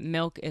only that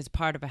milk is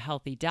part of a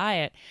healthy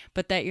diet,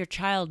 but that your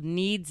child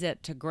needs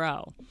it to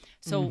grow.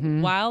 So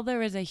while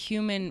there is a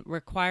human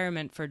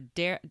requirement for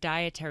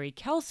dietary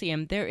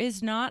calcium, there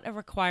is not a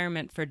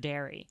requirement for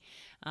dairy.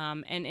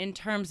 And in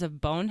terms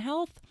of bone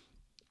health,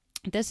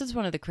 this is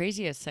one of the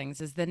craziest things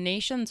is the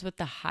nations with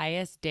the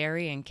highest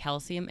dairy and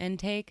calcium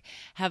intake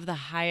have the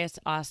highest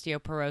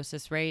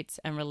osteoporosis rates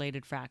and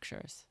related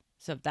fractures.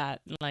 So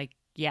that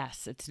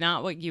yes, it's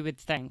not what you would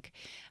think.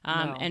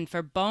 No. And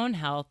for bone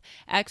health,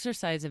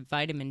 exercise and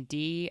vitamin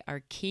D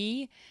are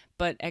key,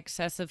 but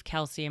excessive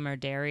calcium or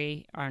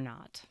dairy are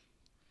not.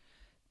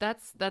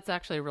 That's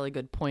actually a really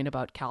good point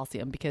about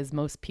calcium because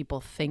most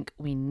people think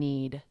we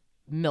need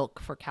milk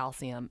for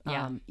calcium.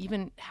 Yeah.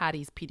 Even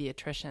Hattie's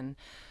pediatrician,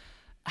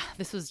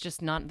 this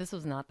was not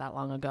that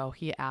long ago.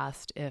 He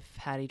asked if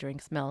Hattie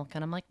drinks milk,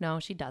 and I'm like, no,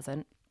 she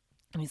doesn't.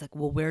 And he's like,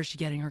 well, where's she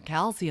getting her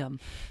calcium?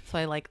 So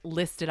I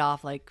listed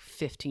off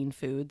 15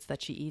 foods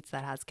that she eats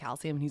that has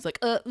calcium. And he's like,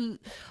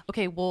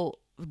 okay, well,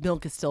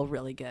 milk is still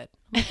really good.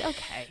 I'm like,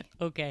 okay.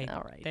 Okay.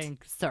 All right.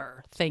 Thanks.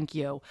 Sir. Thank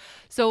you.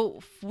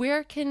 So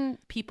where can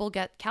people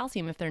get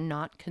calcium if they're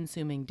not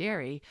consuming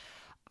dairy?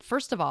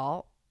 First of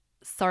all,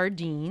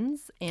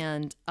 sardines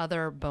and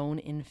other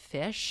bone-in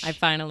fish. I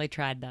finally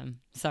tried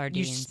them.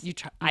 Sardines.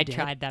 I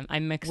tried them. I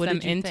mixed What them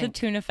did you into think?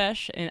 tuna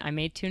fish, and I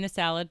made tuna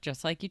salad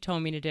just like you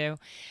told me to do.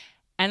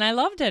 And I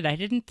loved it. I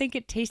didn't think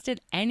it tasted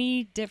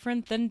any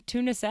different than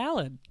tuna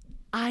salad.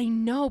 I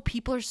know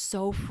people are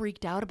so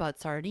freaked out about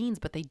sardines,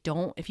 but they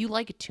don't. If you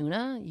like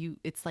tuna,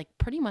 it's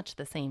pretty much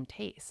the same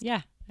taste.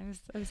 Yeah,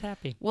 I was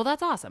happy. Well,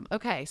 that's awesome.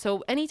 Okay,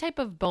 so any type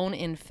of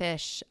bone-in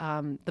fish,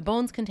 the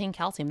bones contain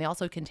calcium. They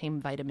also contain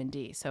vitamin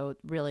D, so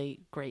really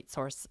great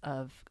source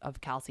of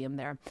calcium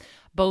there.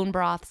 Bone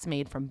broths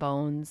made from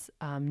bones,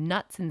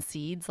 nuts and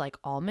seeds like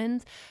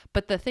almonds.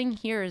 But the thing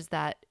here is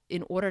that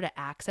in order to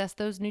access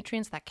those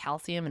nutrients, that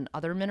calcium and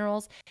other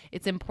minerals,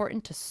 it's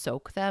important to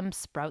soak them,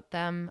 sprout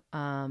them,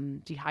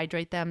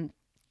 dehydrate them.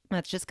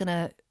 That's just going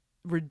to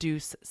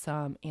reduce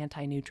some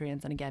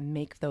anti-nutrients and again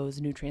make those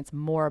nutrients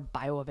more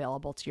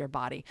bioavailable to your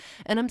body.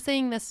 And I'm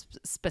saying this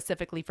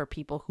specifically for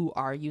people who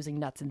are using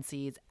nuts and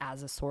seeds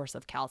as a source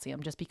of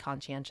calcium. Just be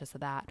conscientious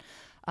of that.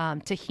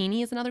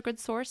 Tahini is another good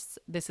source.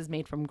 This is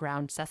made from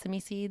ground sesame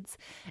seeds.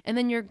 And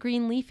then your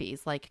green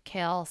leafies like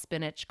kale,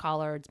 spinach,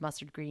 collards,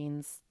 mustard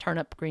greens,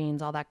 turnip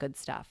greens, all that good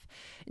stuff.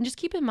 And just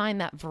keep in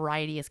mind that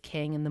variety is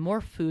king, and the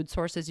more food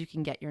sources you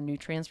can get your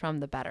nutrients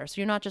from, the better.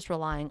 So you're not just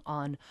relying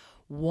on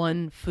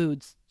one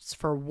food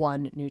for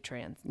one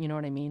nutrient. You know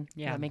what I mean?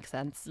 Yeah. That makes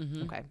sense.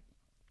 Mm-hmm. Okay.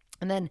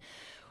 And then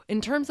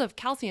in terms of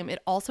calcium, it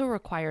also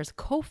requires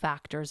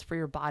cofactors for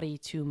your body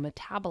to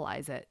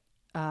metabolize it.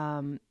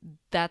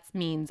 That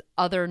means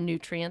other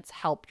nutrients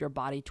help your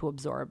body to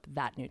absorb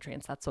that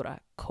nutrients. That's what a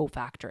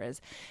cofactor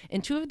is.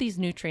 And two of these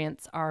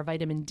nutrients are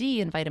vitamin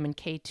D and vitamin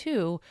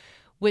K2,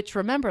 which,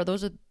 remember,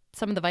 those are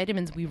some of the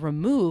vitamins we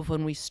remove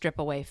when we strip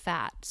away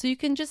fat. So you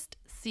can just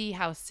see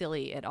how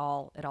silly it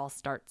all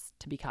starts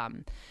to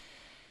become.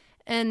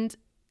 And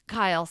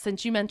Kyle,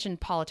 since you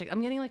mentioned politics,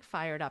 I'm getting like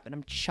fired up and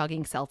I'm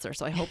chugging seltzer,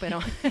 so I hope I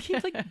don't I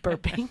keep like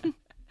burping.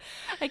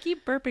 I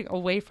keep burping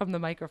away from the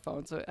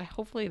microphone, so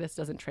hopefully this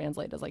doesn't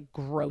translate as like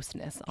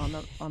grossness on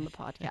the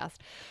podcast.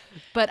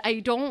 But I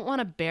don't want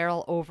to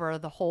barrel over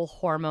the whole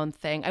hormone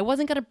thing. I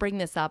wasn't going to bring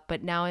this up,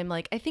 but now I'm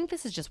like, I think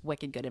this is just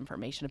wicked good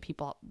information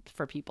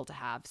for people to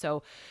have.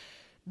 So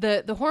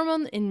the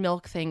hormone in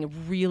milk thing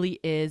really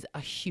is a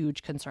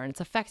huge concern. It's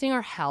affecting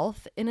our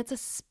health, and it's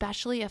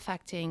especially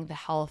affecting the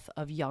health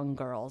of young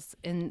girls.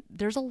 And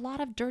there's a lot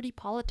of dirty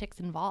politics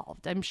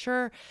involved. I'm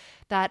sure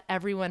that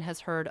everyone has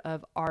heard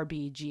of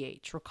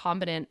RBGH,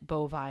 recombinant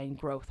bovine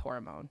growth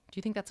hormone. Do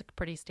you think that's a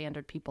pretty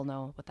standard? People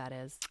know what that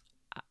is?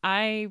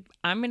 I'm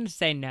going to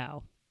say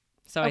no.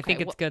 So I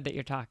think it's good that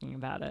you're talking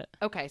about it.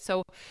 Okay,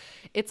 so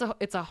it's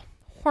a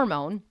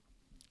hormone.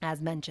 As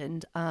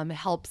mentioned, it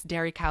helps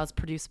dairy cows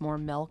produce more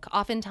milk.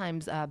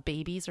 Oftentimes,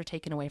 babies are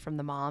taken away from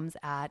the moms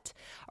at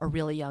a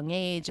really young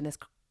age, and this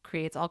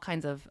creates all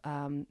kinds of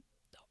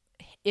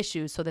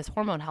issues. So this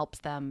hormone helps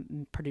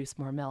them produce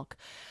more milk.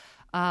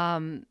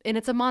 And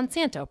it's a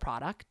Monsanto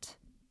product.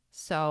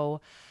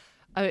 So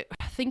I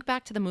think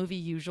back to the movie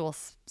Usual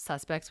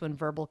Suspects when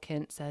Verbal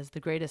Kint says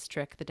the greatest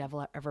trick the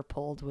devil ever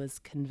pulled was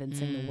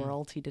convincing the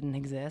world he didn't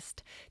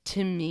exist.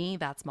 To me,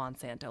 that's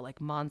Monsanto. Like,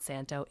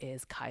 Monsanto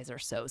is Kaiser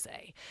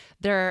Soze.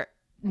 They're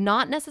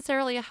not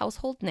necessarily a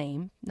household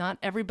name. Not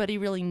everybody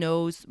really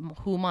knows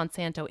who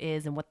Monsanto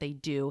is and what they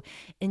do.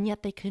 And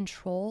yet they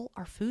control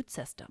our food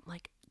system,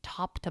 like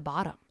top to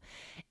bottom.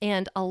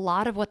 And a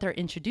lot of what they're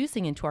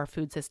introducing into our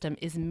food system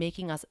is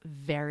making us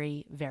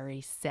very,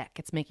 very sick.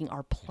 It's making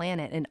our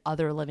planet and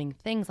other living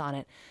things on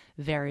it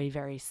very,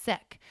 very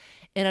sick.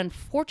 And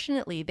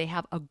unfortunately, they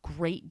have a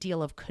great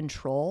deal of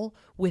control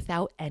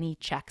without any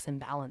checks and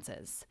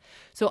balances.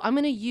 So I'm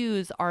going to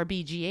use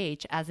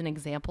RBGH as an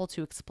example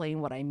to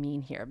explain what I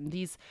mean here.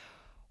 These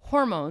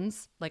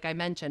hormones, like I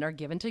mentioned, are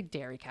given to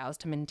dairy cows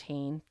to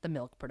maintain the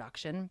milk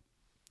production.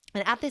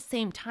 And at the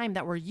same time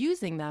that we're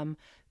using them,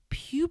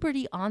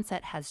 puberty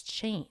onset has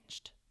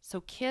changed.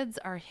 So kids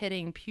are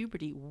hitting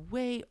puberty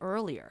way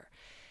earlier.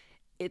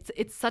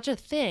 It's such a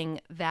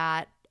thing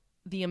that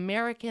the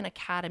American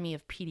Academy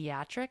of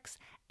Pediatrics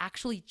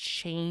actually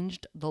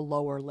changed the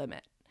lower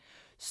limit.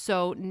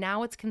 So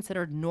now it's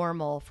considered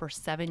normal for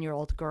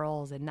 7-year-old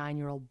girls and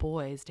 9-year-old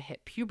boys to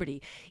hit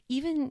puberty,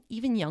 even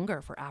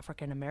younger for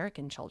African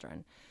American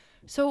children.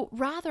 So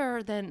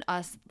rather than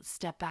us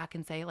step back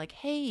and say like,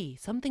 hey,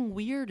 something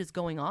weird is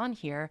going on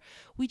here,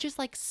 we just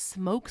like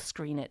smoke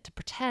screen it to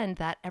pretend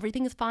that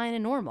everything is fine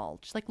and normal.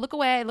 Just like, look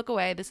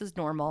away, this is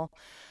normal.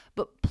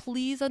 But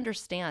please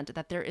understand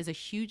that there is a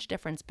huge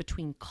difference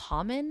between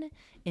common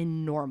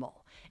and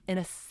normal. And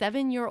a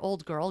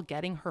 7-year-old girl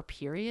getting her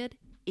period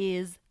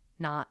is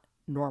not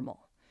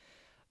normal.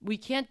 We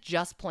can't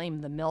just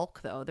blame the milk,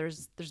 though.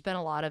 There's been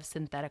a lot of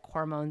synthetic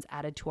hormones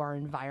added to our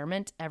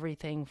environment,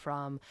 everything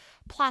from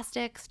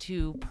plastics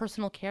to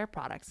personal care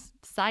products.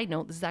 Side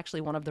note, this is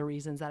actually one of the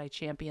reasons that I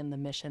champion the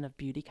mission of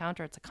Beauty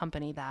Counter. It's a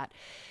company that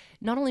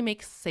not only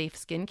makes safe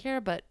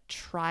skincare, but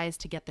tries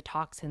to get the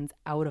toxins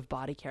out of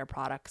body care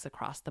products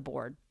across the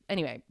board.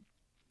 Anyway,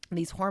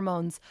 these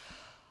hormones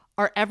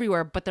are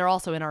everywhere, but they're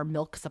also in our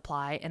milk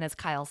supply. And as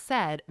Kyle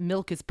said,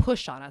 milk is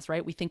pushed on us,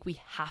 right? We think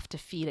we have to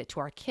feed it to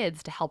our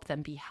kids to help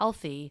them be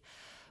healthy.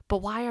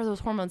 But why are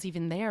those hormones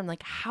even there? And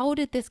like, how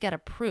did this get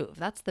approved?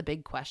 That's the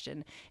big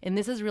question. And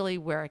this is really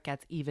where it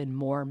gets even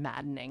more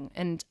maddening.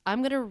 And I'm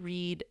going to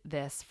read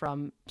this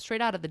from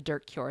straight out of The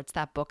Dirt Cure. It's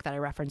that book that I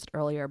referenced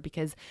earlier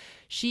because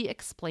she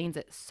explains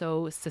it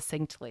so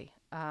succinctly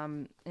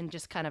and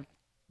just kind of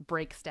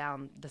breaks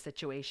down the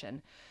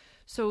situation.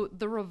 So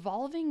the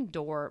revolving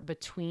door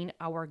between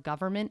our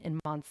government and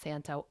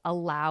Monsanto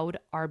allowed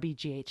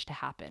RBGH to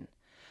happen.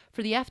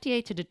 For the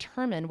FDA to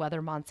determine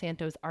whether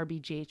Monsanto's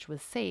RBGH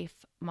was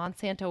safe,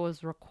 Monsanto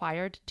was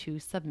required to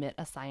submit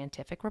a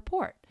scientific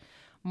report.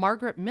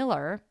 Margaret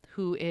Miller,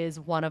 who is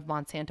one of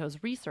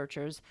Monsanto's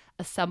researchers,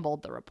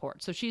 assembled the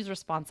report. So she's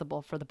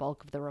responsible for the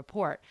bulk of the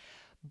report.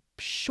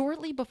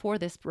 Shortly before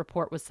this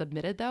report was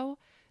submitted, though,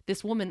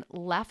 this woman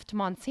left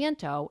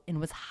Monsanto and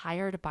was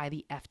hired by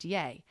the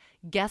FDA.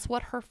 Guess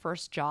what her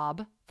first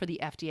job for the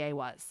FDA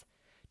was?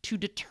 To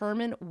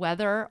determine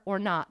whether or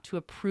not to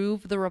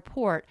approve the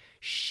report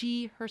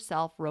she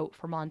herself wrote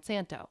for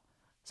Monsanto.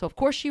 So, of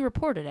course, she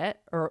reported it,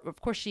 or of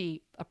course,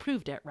 she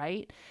approved it,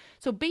 right?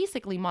 So,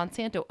 basically,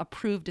 Monsanto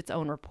approved its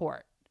own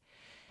report.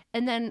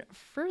 And then,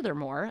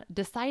 furthermore,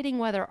 deciding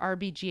whether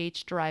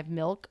RBGH derived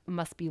milk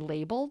must be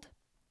labeled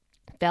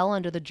fell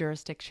under the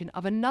jurisdiction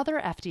of another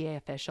FDA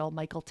official,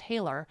 Michael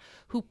Taylor,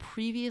 who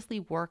previously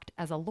worked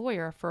as a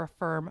lawyer for a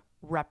firm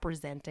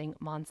representing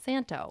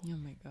Monsanto. Oh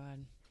my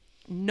God.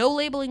 No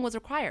labeling was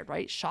required,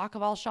 right? Shock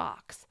of all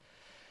shocks.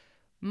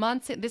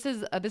 This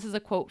is a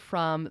quote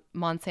from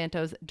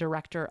Monsanto's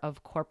director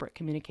of corporate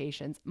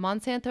communications.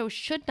 Monsanto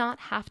should not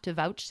have to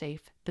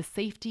vouchsafe the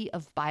safety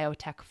of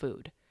biotech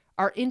food.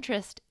 Our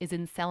interest is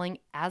in selling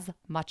as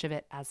much of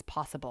it as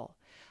possible.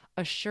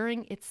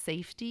 Assuring its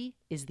safety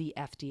is the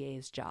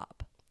FDA's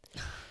job.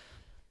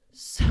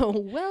 So,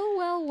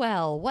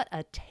 well, what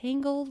a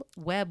tangled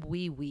web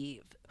we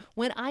weave.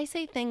 When I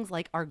say things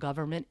like our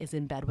government is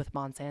in bed with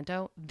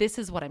Monsanto, this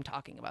is what I'm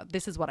talking about.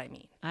 This is what I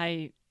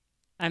mean.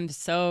 I'm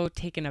so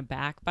taken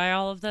aback by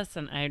all of this,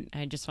 and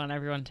I just want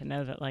everyone to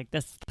know that, like,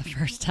 this is the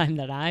first time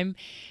that I'm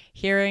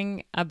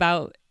hearing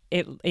about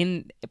it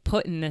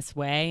put in this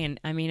way.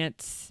 And I mean,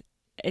 it's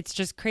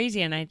just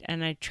crazy. And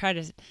I try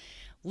to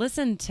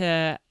listen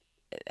to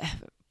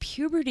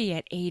puberty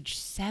at age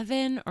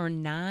 7 or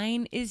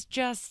 9 is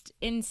just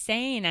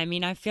insane. I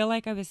mean, I feel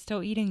like I was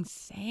still eating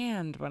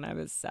sand when I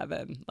was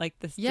 7. Like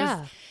this.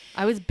 Yeah,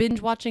 I was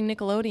binge watching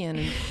Nickelodeon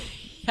and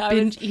Yeah,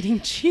 binge eating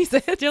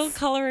Cheez-Its. Still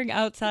coloring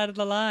outside of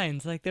the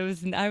lines. Like I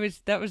was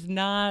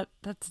not.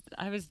 I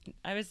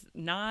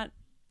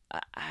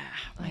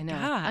know.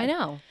 God. I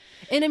know.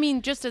 And I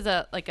mean, just as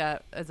a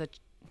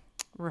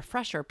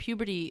refresher,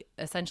 puberty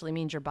essentially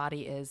means your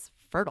body is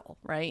fertile,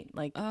 right?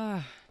 Like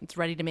it's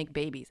ready to make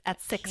babies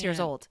at 6 years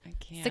old. I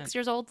can't. 6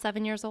 years old,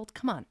 7 years old.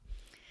 Come on.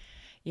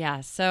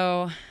 Yeah.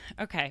 So,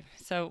 okay.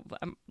 So,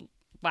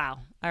 wow.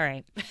 All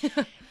right.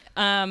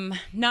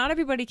 Not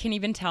everybody can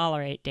even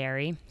tolerate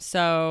dairy.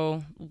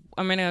 So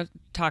I'm going to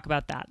talk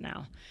about that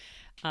now.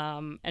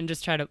 And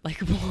just try to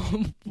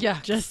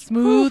just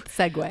smooth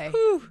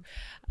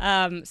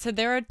segue. So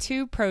there are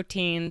 2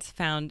 proteins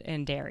found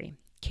in dairy.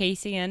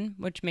 Casein,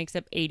 which makes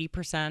up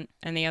 80%,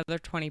 and the other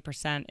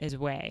 20% is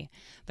whey,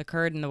 the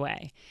curd and the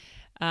whey.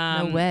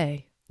 No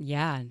way.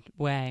 Yeah,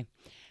 whey.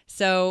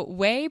 So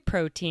whey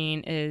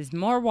protein is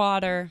more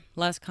water,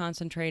 less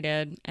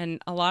concentrated,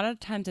 and a lot of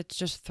times it's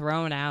just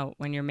thrown out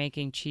when you're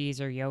making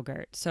cheese or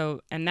yogurt. So,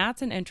 and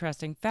that's an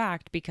interesting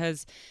fact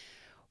because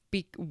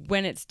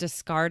when it's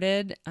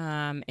discarded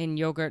in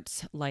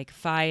yogurts like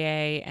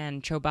Fage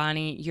and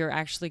Chobani, you're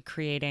actually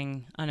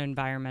creating an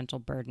environmental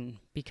burden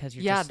because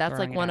you're just that's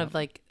throwing like it one out. of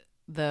like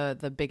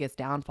the biggest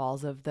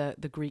downfalls of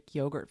the Greek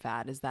yogurt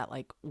fad is that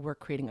like we're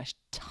creating a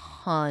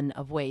ton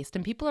of waste,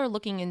 and people are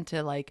looking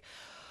into like,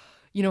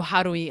 you know,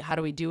 how do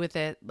we do with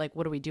it? Like,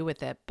 what do we do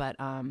with it? But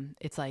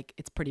it's like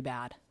it's pretty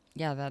bad.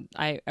 Yeah, that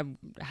I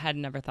had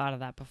never thought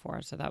of that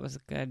before, so that was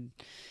a good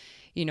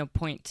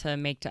point to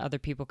make to other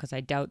people because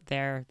I doubt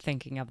they're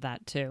thinking of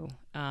that too.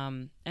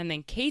 And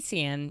then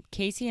casein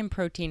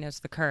protein is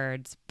the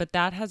curds, but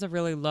that has a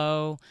really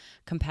low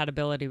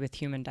compatibility with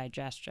human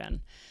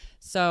digestion.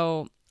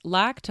 So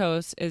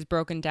lactose is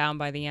broken down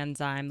by the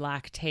enzyme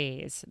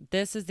lactase.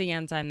 This is the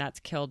enzyme that's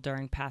killed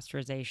during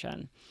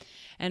pasteurization.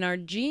 And our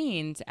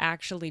genes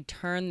actually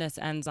turn this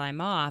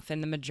enzyme off in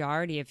the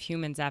majority of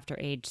humans after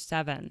age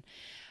 7.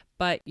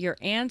 But your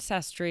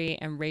ancestry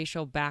and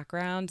racial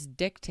backgrounds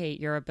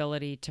dictate your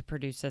ability to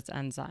produce this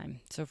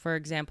enzyme. So, for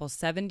example,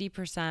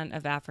 70%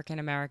 of African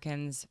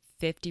Americans,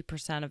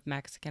 50% of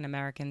Mexican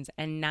Americans,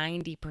 and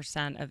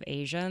 90% of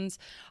Asians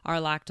are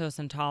lactose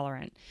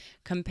intolerant,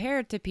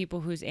 compared to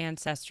people whose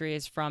ancestry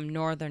is from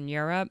Northern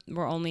Europe,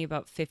 where only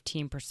about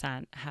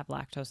 15% have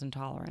lactose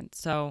intolerance.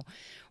 So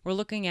we're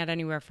looking at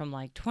anywhere from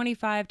like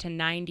 25 to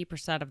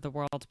 90% of the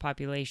world's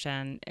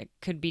population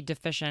could be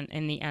deficient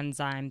in the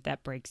enzyme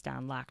that breaks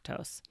down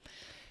lactose.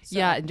 So,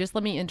 yeah, and just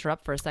let me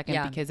interrupt for a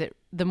second because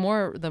the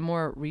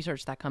more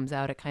research that comes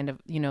out, it kind of,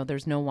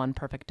 there's no one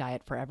perfect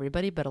diet for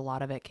everybody, but a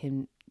lot of it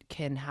can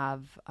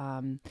have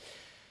a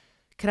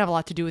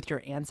lot to do with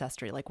your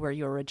ancestry, like where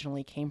you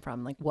originally came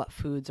from, like what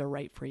foods are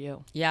right for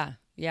you. Yeah,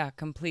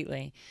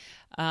 completely.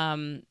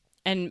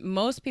 And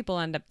most people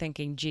end up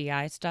thinking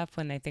GI stuff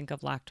when they think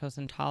of lactose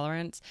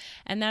intolerance.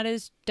 And that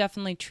is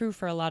definitely true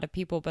for a lot of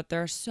people, but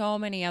there are so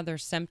many other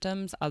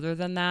symptoms other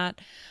than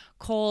that.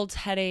 Colds,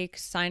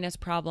 headaches, sinus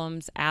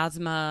problems,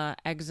 asthma,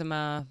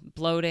 eczema,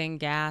 bloating,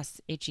 gas,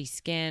 itchy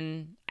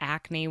skin,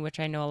 acne, which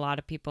I know a lot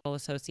of people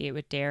associate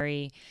with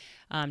dairy,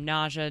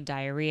 nausea,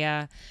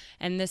 diarrhea.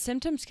 And the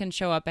symptoms can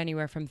show up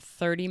anywhere from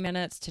 30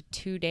 minutes to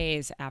 2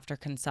 days after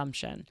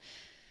consumption.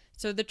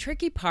 So the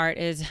tricky part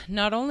is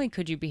not only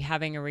could you be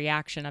having a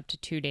reaction up to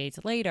 2 days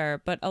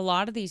later, but a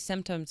lot of these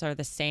symptoms are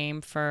the same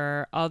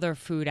for other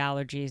food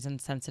allergies and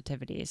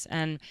sensitivities.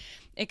 And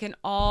it can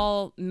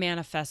all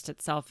manifest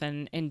itself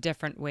in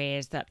different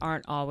ways that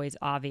aren't always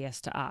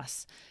obvious to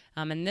us.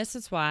 And this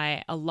is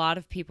why a lot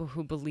of people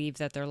who believe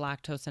that they're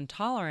lactose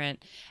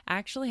intolerant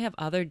actually have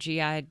other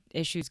GI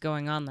issues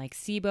going on, like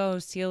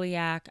SIBO,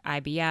 celiac,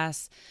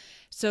 IBS.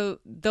 So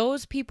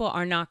those people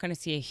are not going to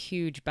see a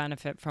huge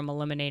benefit from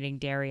eliminating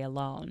dairy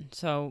alone.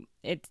 So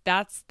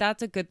that's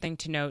a good thing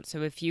to note.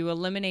 So if you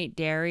eliminate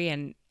dairy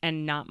and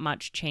not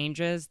much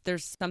changes,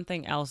 there's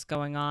something else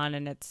going on,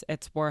 and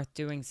it's worth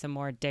doing some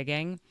more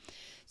digging.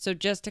 So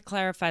just to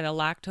clarify, the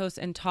lactose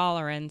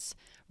intolerance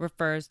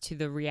refers to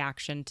the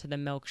reaction to the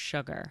milk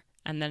sugar,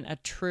 and then a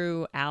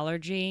true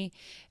allergy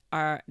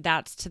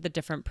that's to the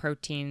different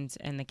proteins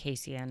in the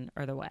casein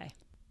or the whey.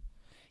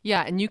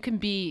 Yeah, and you can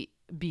be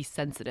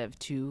sensitive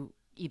to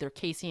either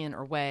casein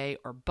or whey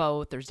or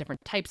both. There's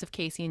different types of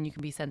casein you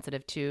can be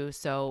sensitive to.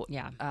 So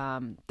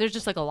there's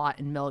just like a lot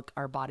in milk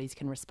our bodies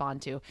can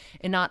respond to.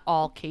 And not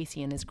all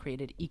casein is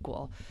created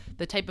equal.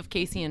 The type of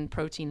casein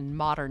protein in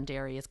modern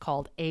dairy is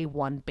called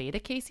A1 beta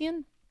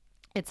casein.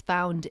 It's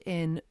found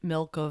in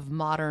milk of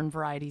modern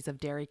varieties of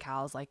dairy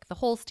cows, like the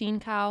Holstein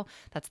cow.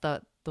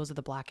 Those are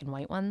the black and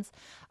white ones.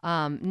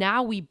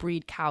 Now we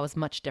breed cows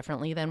much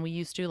differently than we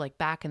used to. Like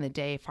back in the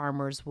day,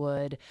 farmers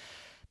would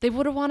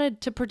have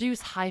wanted to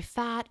produce high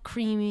fat,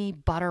 creamy,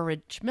 butter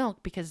rich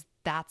milk because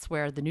that's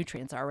where the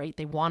nutrients are, right?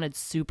 They wanted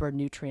super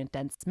nutrient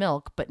dense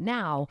milk. But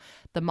now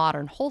the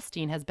modern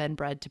Holstein has been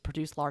bred to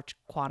produce large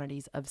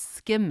quantities of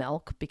skim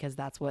milk because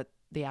that's what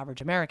the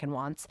average American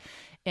wants.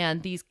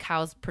 And these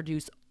cows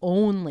produce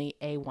only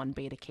A1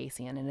 beta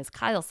casein. And as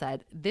Kyle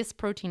said, this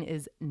protein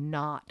is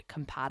not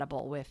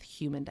compatible with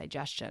human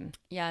digestion.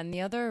 Yeah. And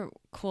the other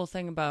cool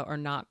thing about, or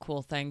not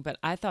cool thing, but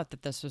I thought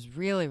that this was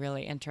really,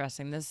 really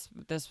interesting. This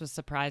was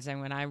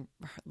surprising when I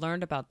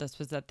learned about this,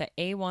 was that the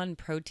A1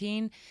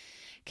 protein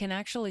can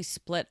actually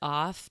split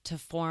off to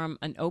form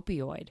an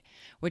opioid,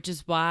 which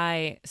is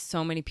why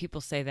so many people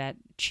say that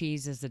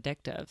cheese is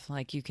addictive.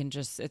 Like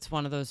it's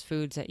one of those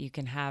foods that you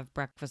can have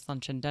breakfast,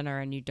 lunch, and dinner,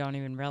 and you don't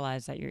even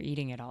realize that you're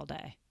eating it all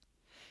day.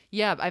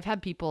 Yeah, I've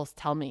had people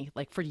tell me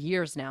like for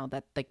years now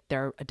that like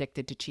they're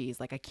addicted to cheese.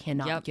 Like I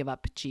cannot give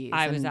up cheese.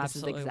 I was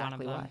absolutely one of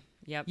them. Why.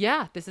 Yep.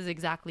 Yeah, this is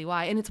exactly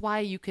why. And it's why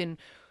you can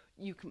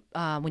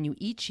when you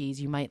eat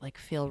cheese, you might like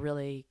feel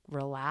really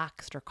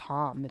relaxed or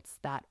calm. It's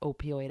that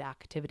opioid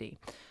activity.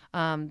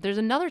 There's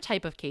another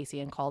type of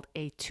casein called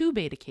A2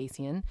 beta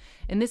casein,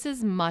 and this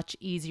is much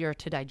easier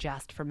to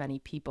digest for many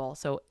people.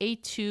 So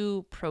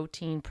A2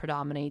 protein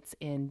predominates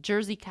in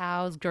Jersey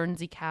cows,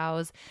 Guernsey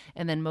cows,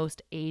 and then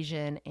most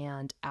Asian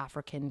and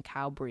African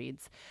cow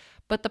breeds.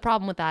 But the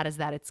problem with that is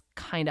that it's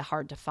kind of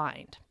hard to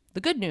find. The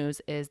good news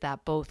is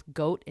that both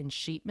goat and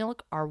sheep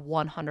milk are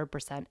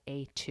 100%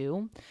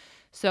 A2.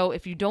 So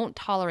if you don't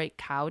tolerate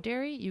cow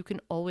dairy, you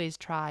can always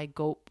try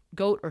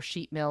goat or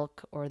sheep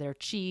milk or their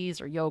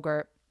cheese or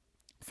yogurt.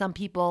 Some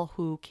people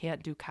who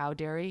can't do cow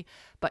dairy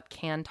but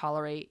can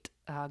tolerate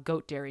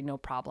goat dairy, no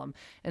problem.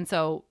 And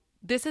so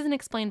this isn't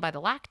explained by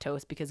the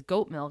lactose because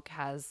goat milk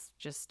has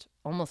just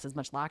almost as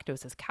much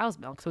lactose as cow's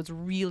milk. So it's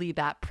really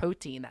that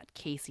protein, that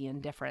casein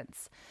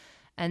difference.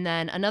 And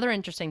then another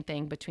interesting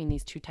thing between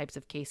these two types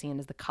of casein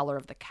is the color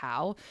of the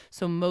cow.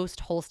 So most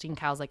Holstein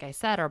cows, like I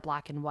said, are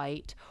black and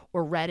white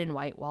or red and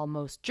white, while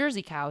most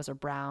Jersey cows are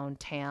brown,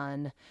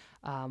 tan,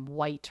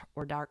 white,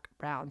 or dark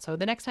brown. So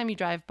the next time you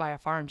drive by a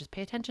farm, just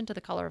pay attention to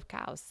the color of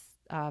cows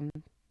and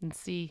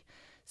see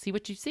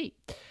what you see.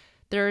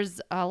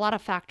 There's a lot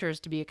of factors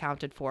to be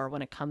accounted for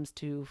when it comes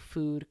to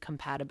food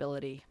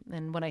compatibility.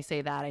 And when I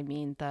say that, I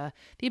mean the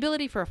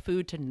ability for a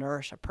food to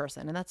nourish a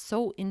person. And that's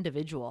so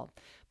individual.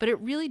 But it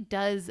really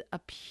does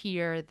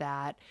appear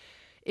that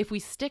if we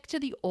stick to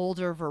the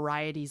older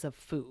varieties of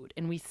food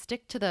and we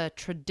stick to the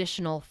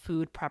traditional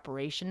food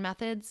preparation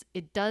methods,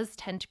 it does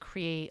tend to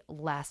create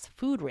less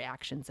food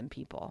reactions in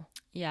people.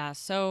 Yeah.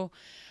 So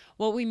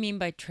what we mean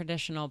by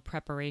traditional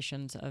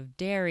preparations of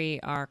dairy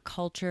are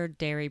cultured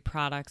dairy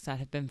products that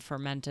have been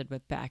fermented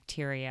with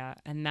bacteria,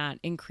 and that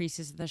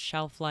increases the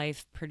shelf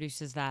life,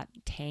 produces that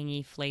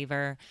tangy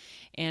flavor,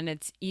 and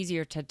it's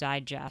easier to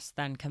digest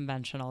than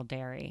conventional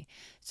dairy.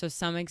 So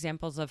some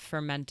examples of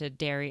fermented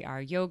dairy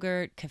are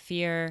yogurt,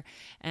 kefir,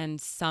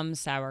 and some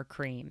sour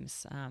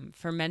creams.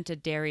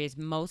 Fermented dairy is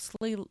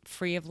mostly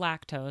free of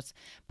lactose,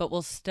 but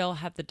will still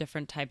have the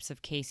different types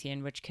of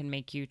casein, which can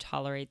make you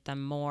tolerate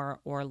them more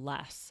or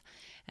less.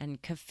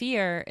 And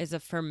kefir is a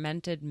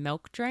fermented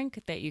milk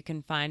drink that you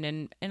can find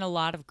in a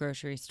lot of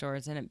grocery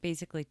stores, and it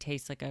basically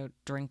tastes like a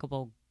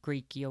drinkable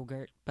Greek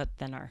yogurt, but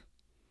thinner.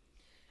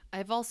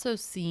 I've also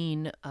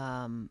seen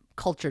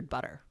cultured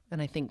butter,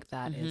 and I think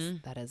that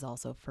is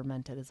also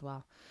fermented as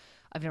well.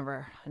 I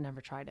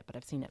never tried it, but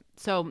I've seen it.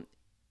 So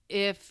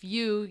if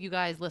you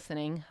guys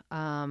listening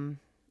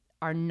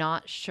are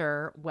not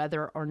sure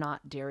whether or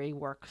not dairy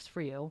works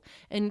for you.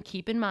 And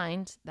keep in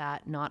mind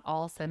that not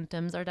all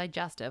symptoms are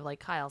digestive. Like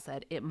Kyle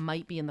said, it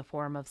might be in the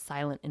form of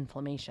silent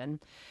inflammation.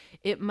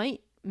 It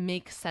might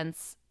make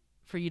sense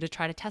for you to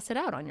try to test it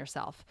out on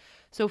yourself.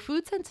 So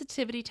food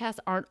sensitivity tests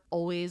aren't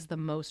always the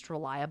most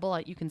reliable.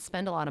 You can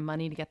spend a lot of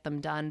money to get them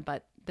done,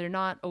 but they're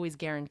not always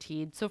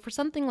guaranteed. So for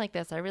something like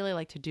this, I really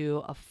like to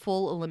do a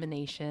full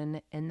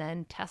elimination and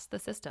then test the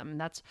system.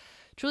 And that's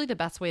truly the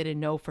best way to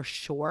know for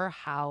sure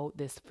how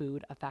this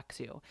food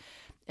affects you.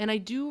 And I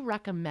do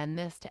recommend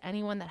this to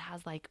anyone that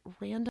has like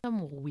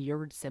random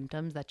weird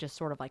symptoms that just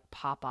sort of like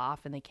pop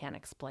off and they can't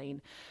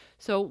explain.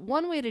 So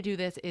one way to do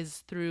this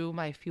is through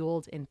my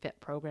Fueled and Fit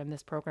program.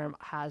 This program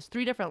has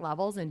 3 different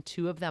levels and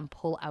 2 of them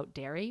pull out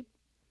dairy.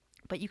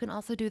 But you can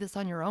also do this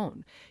on your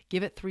own.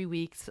 Give it 3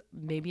 weeks,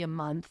 maybe a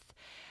month,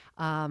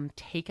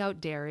 take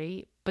out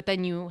dairy, but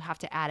then you have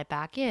to add it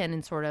back in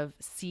and sort of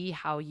see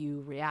how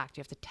you react.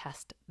 You have to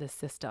test the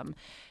system.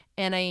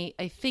 And I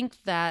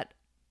think that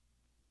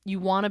you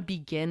want to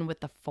begin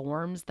with the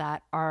forms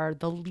that are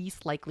the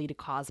least likely to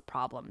cause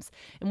problems.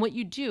 And what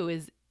you do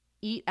is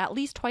eat at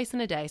least twice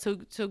in a day. So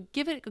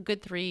give it a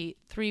good three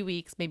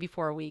weeks, maybe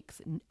 4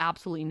 weeks,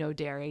 absolutely no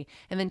dairy,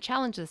 and then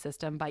challenge the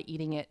system by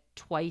eating it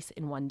twice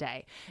in one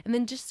day. And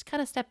then just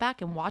kind of step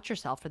back and watch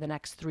yourself for the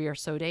next 3 or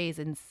so days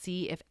and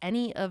see if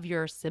any of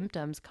your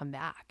symptoms come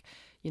back.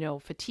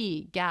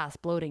 Fatigue, gas,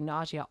 bloating,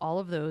 nausea, all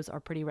of those are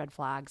pretty red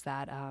flags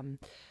that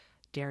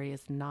dairy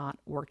is not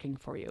working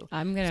for you.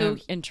 I'm going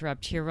to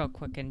interrupt here real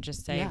quick and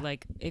just say,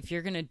 if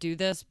you're going to do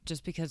this,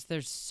 just because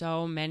there's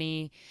so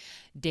many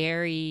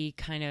dairy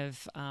kind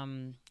of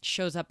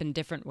shows up in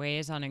different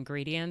ways on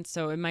ingredients.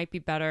 So it might be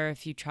better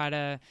if you try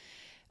to,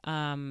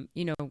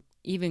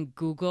 even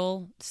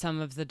Google some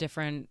of the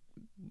different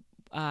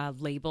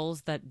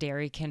labels that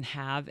dairy can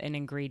have in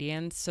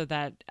ingredients, so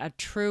that a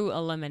true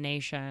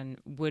elimination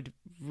would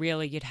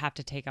really, you'd have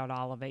to take out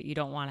all of it. You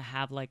don't want to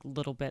have like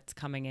little bits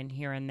coming in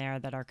here and there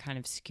that are kind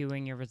of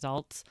skewing your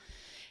results.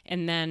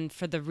 And then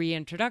for the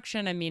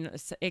reintroduction,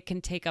 it can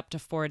take up to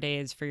 4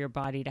 days for your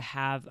body to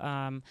have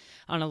an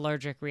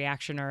allergic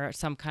reaction or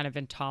some kind of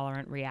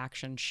intolerant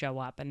reaction show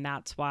up. And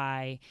that's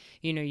why,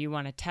 you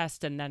want to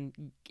test and then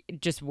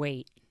just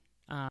wait.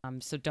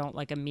 So don't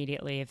like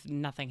immediately, if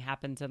nothing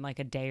happens in like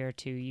a day or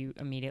two, you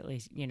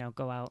immediately,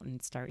 go out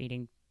and start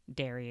eating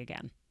dairy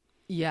again.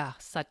 Yeah,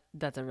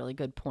 that's a really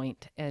good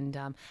point. And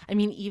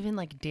even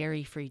like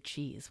dairy-free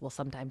cheese will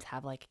sometimes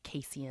have like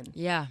casein,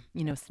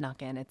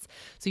 snuck in.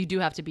 So you do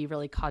have to be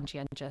really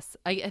conscientious.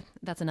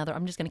 That's another.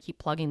 I'm just going to keep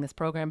plugging this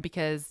program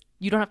because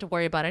you don't have to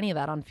worry about any of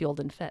that on Fueled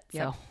and Fit.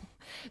 Yep.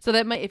 So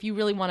that might, if you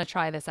really want to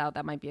try this out,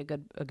 that might be a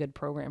good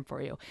program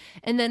for you.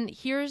 And then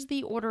here's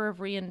the order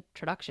of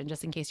reintroduction,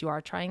 just in case you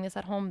are trying this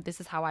at home.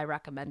 This is how I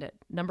recommend it.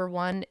 Number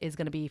 1 is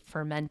going to be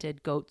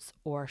fermented goat's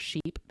or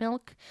sheep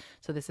milk.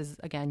 So this is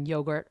again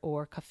yogurt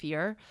or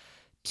kefir.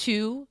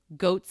 2,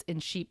 goat's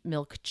and sheep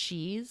milk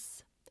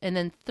cheese. And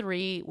then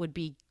 3 would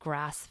be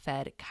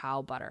grass-fed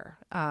cow butter.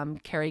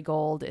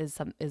 Kerrygold is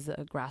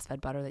a grass-fed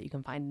butter that you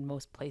can find in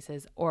most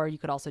places, or you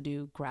could also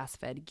do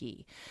grass-fed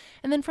ghee.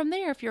 And then from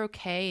there, if you're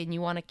okay and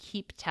you want to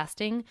keep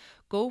testing,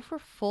 go for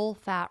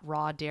full-fat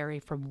raw dairy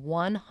from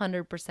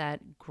 100%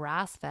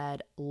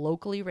 grass-fed,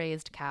 locally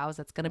raised cows.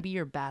 That's going to be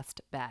your best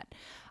bet.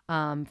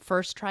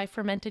 First, try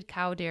fermented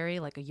cow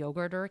dairy like a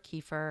yogurt or a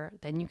kefir.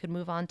 Then you can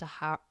move on to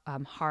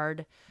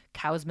hard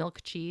cow's milk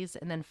cheese.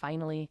 And then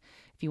finally,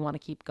 if you want to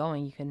keep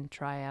going, you can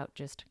try out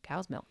just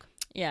cow's milk.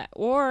 Yeah.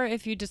 Or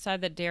if you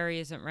decide that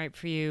dairy isn't right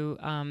for you,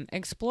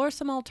 explore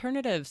some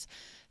alternatives.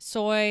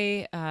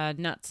 Soy,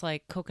 nuts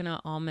like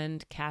coconut,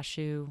 almond,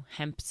 cashew,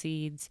 hemp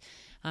seeds.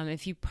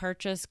 If you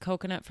purchase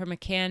coconut from a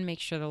can, make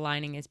sure the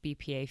lining is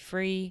BPA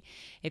free.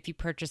 If you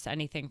purchase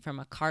anything from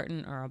a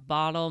carton or a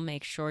bottle,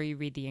 make sure you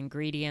read the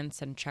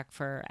ingredients and check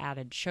for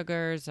added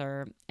sugars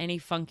or any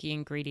funky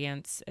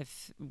ingredients.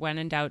 When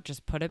in doubt,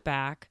 just put it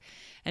back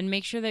and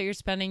make sure that you're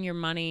spending your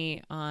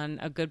money on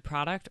a good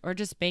product or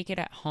just bake it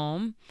at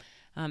home.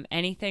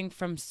 Anything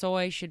from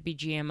soy should be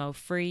GMO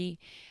free.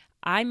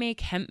 I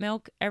make hemp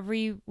milk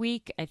every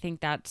week. I think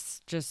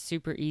that's just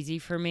super easy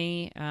for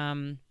me.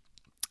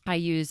 I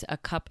use a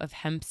cup of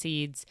hemp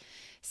seeds,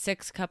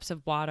 6 cups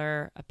of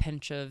water, a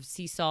pinch of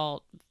sea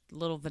salt,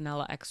 little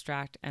vanilla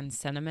extract, and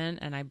cinnamon,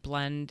 and I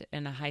blend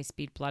in a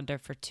high-speed blender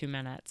for 2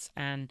 minutes.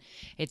 And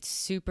it's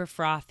super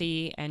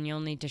frothy, and you'll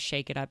need to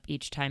shake it up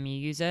each time you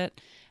use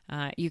it.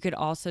 You could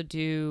also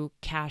do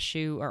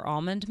cashew or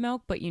almond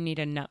milk, but you need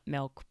a nut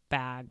milk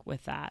bag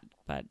with that.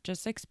 But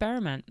just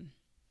experiment.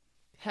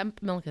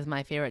 Hemp milk is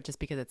my favorite just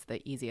because it's the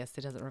easiest.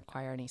 It doesn't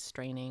require any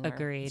straining.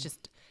 Agreed.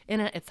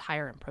 It's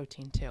higher in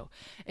protein too.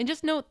 And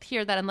just note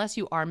here that unless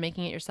you are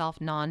making it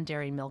yourself,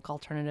 non-dairy milk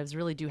alternatives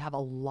really do have a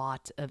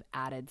lot of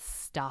added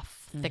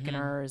stuff,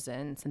 thickeners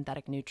and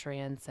synthetic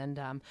nutrients. And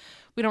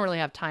we don't really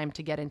have time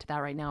to get into that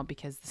right now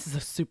because this is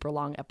a super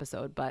long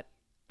episode, but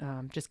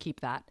just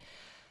keep that.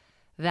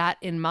 that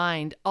in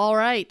mind. All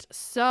right.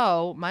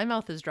 So my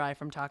mouth is dry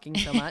from talking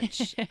so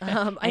much.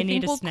 I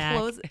need a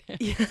snack.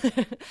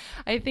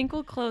 I think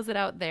we'll close it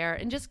out there.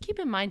 And just keep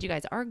in mind, you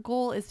guys, our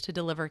goal is to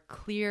deliver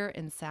clear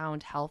and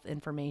sound health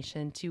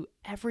information to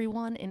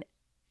everyone and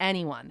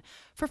anyone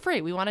for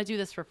free. We want to do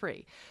this for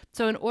free.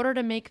 So in order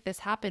to make this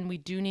happen, we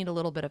do need a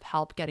little bit of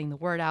help getting the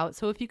word out.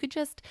 So if you could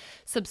just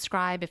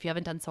subscribe, if you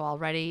haven't done so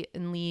already,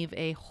 and leave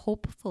a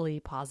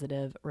hopefully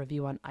positive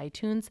review on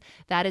iTunes,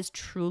 that is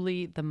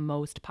truly the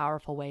most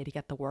powerful way to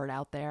get the word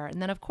out there. And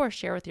then, of course,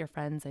 share with your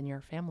friends and your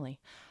family.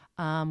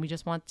 We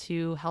just want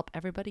to help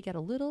everybody get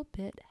a little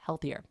bit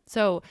healthier.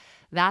 So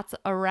that's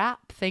a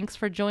wrap. Thanks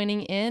for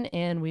joining in,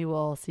 and we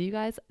will see you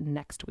guys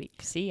next week.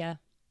 See ya.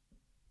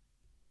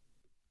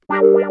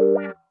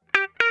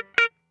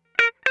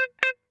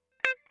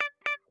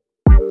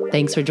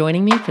 Thanks for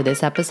joining me for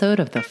this episode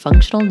of the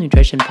Functional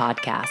Nutrition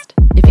Podcast.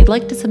 If you'd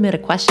like to submit a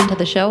question to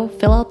the show,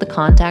 fill out the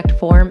contact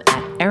form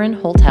at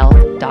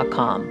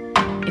erinholthealth.com.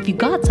 If you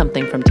got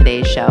something from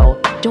today's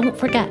show, don't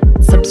forget,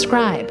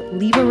 subscribe,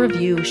 leave a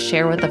review,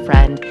 share with a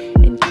friend,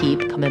 and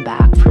keep coming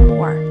back for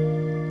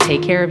more.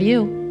 Take care of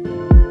you.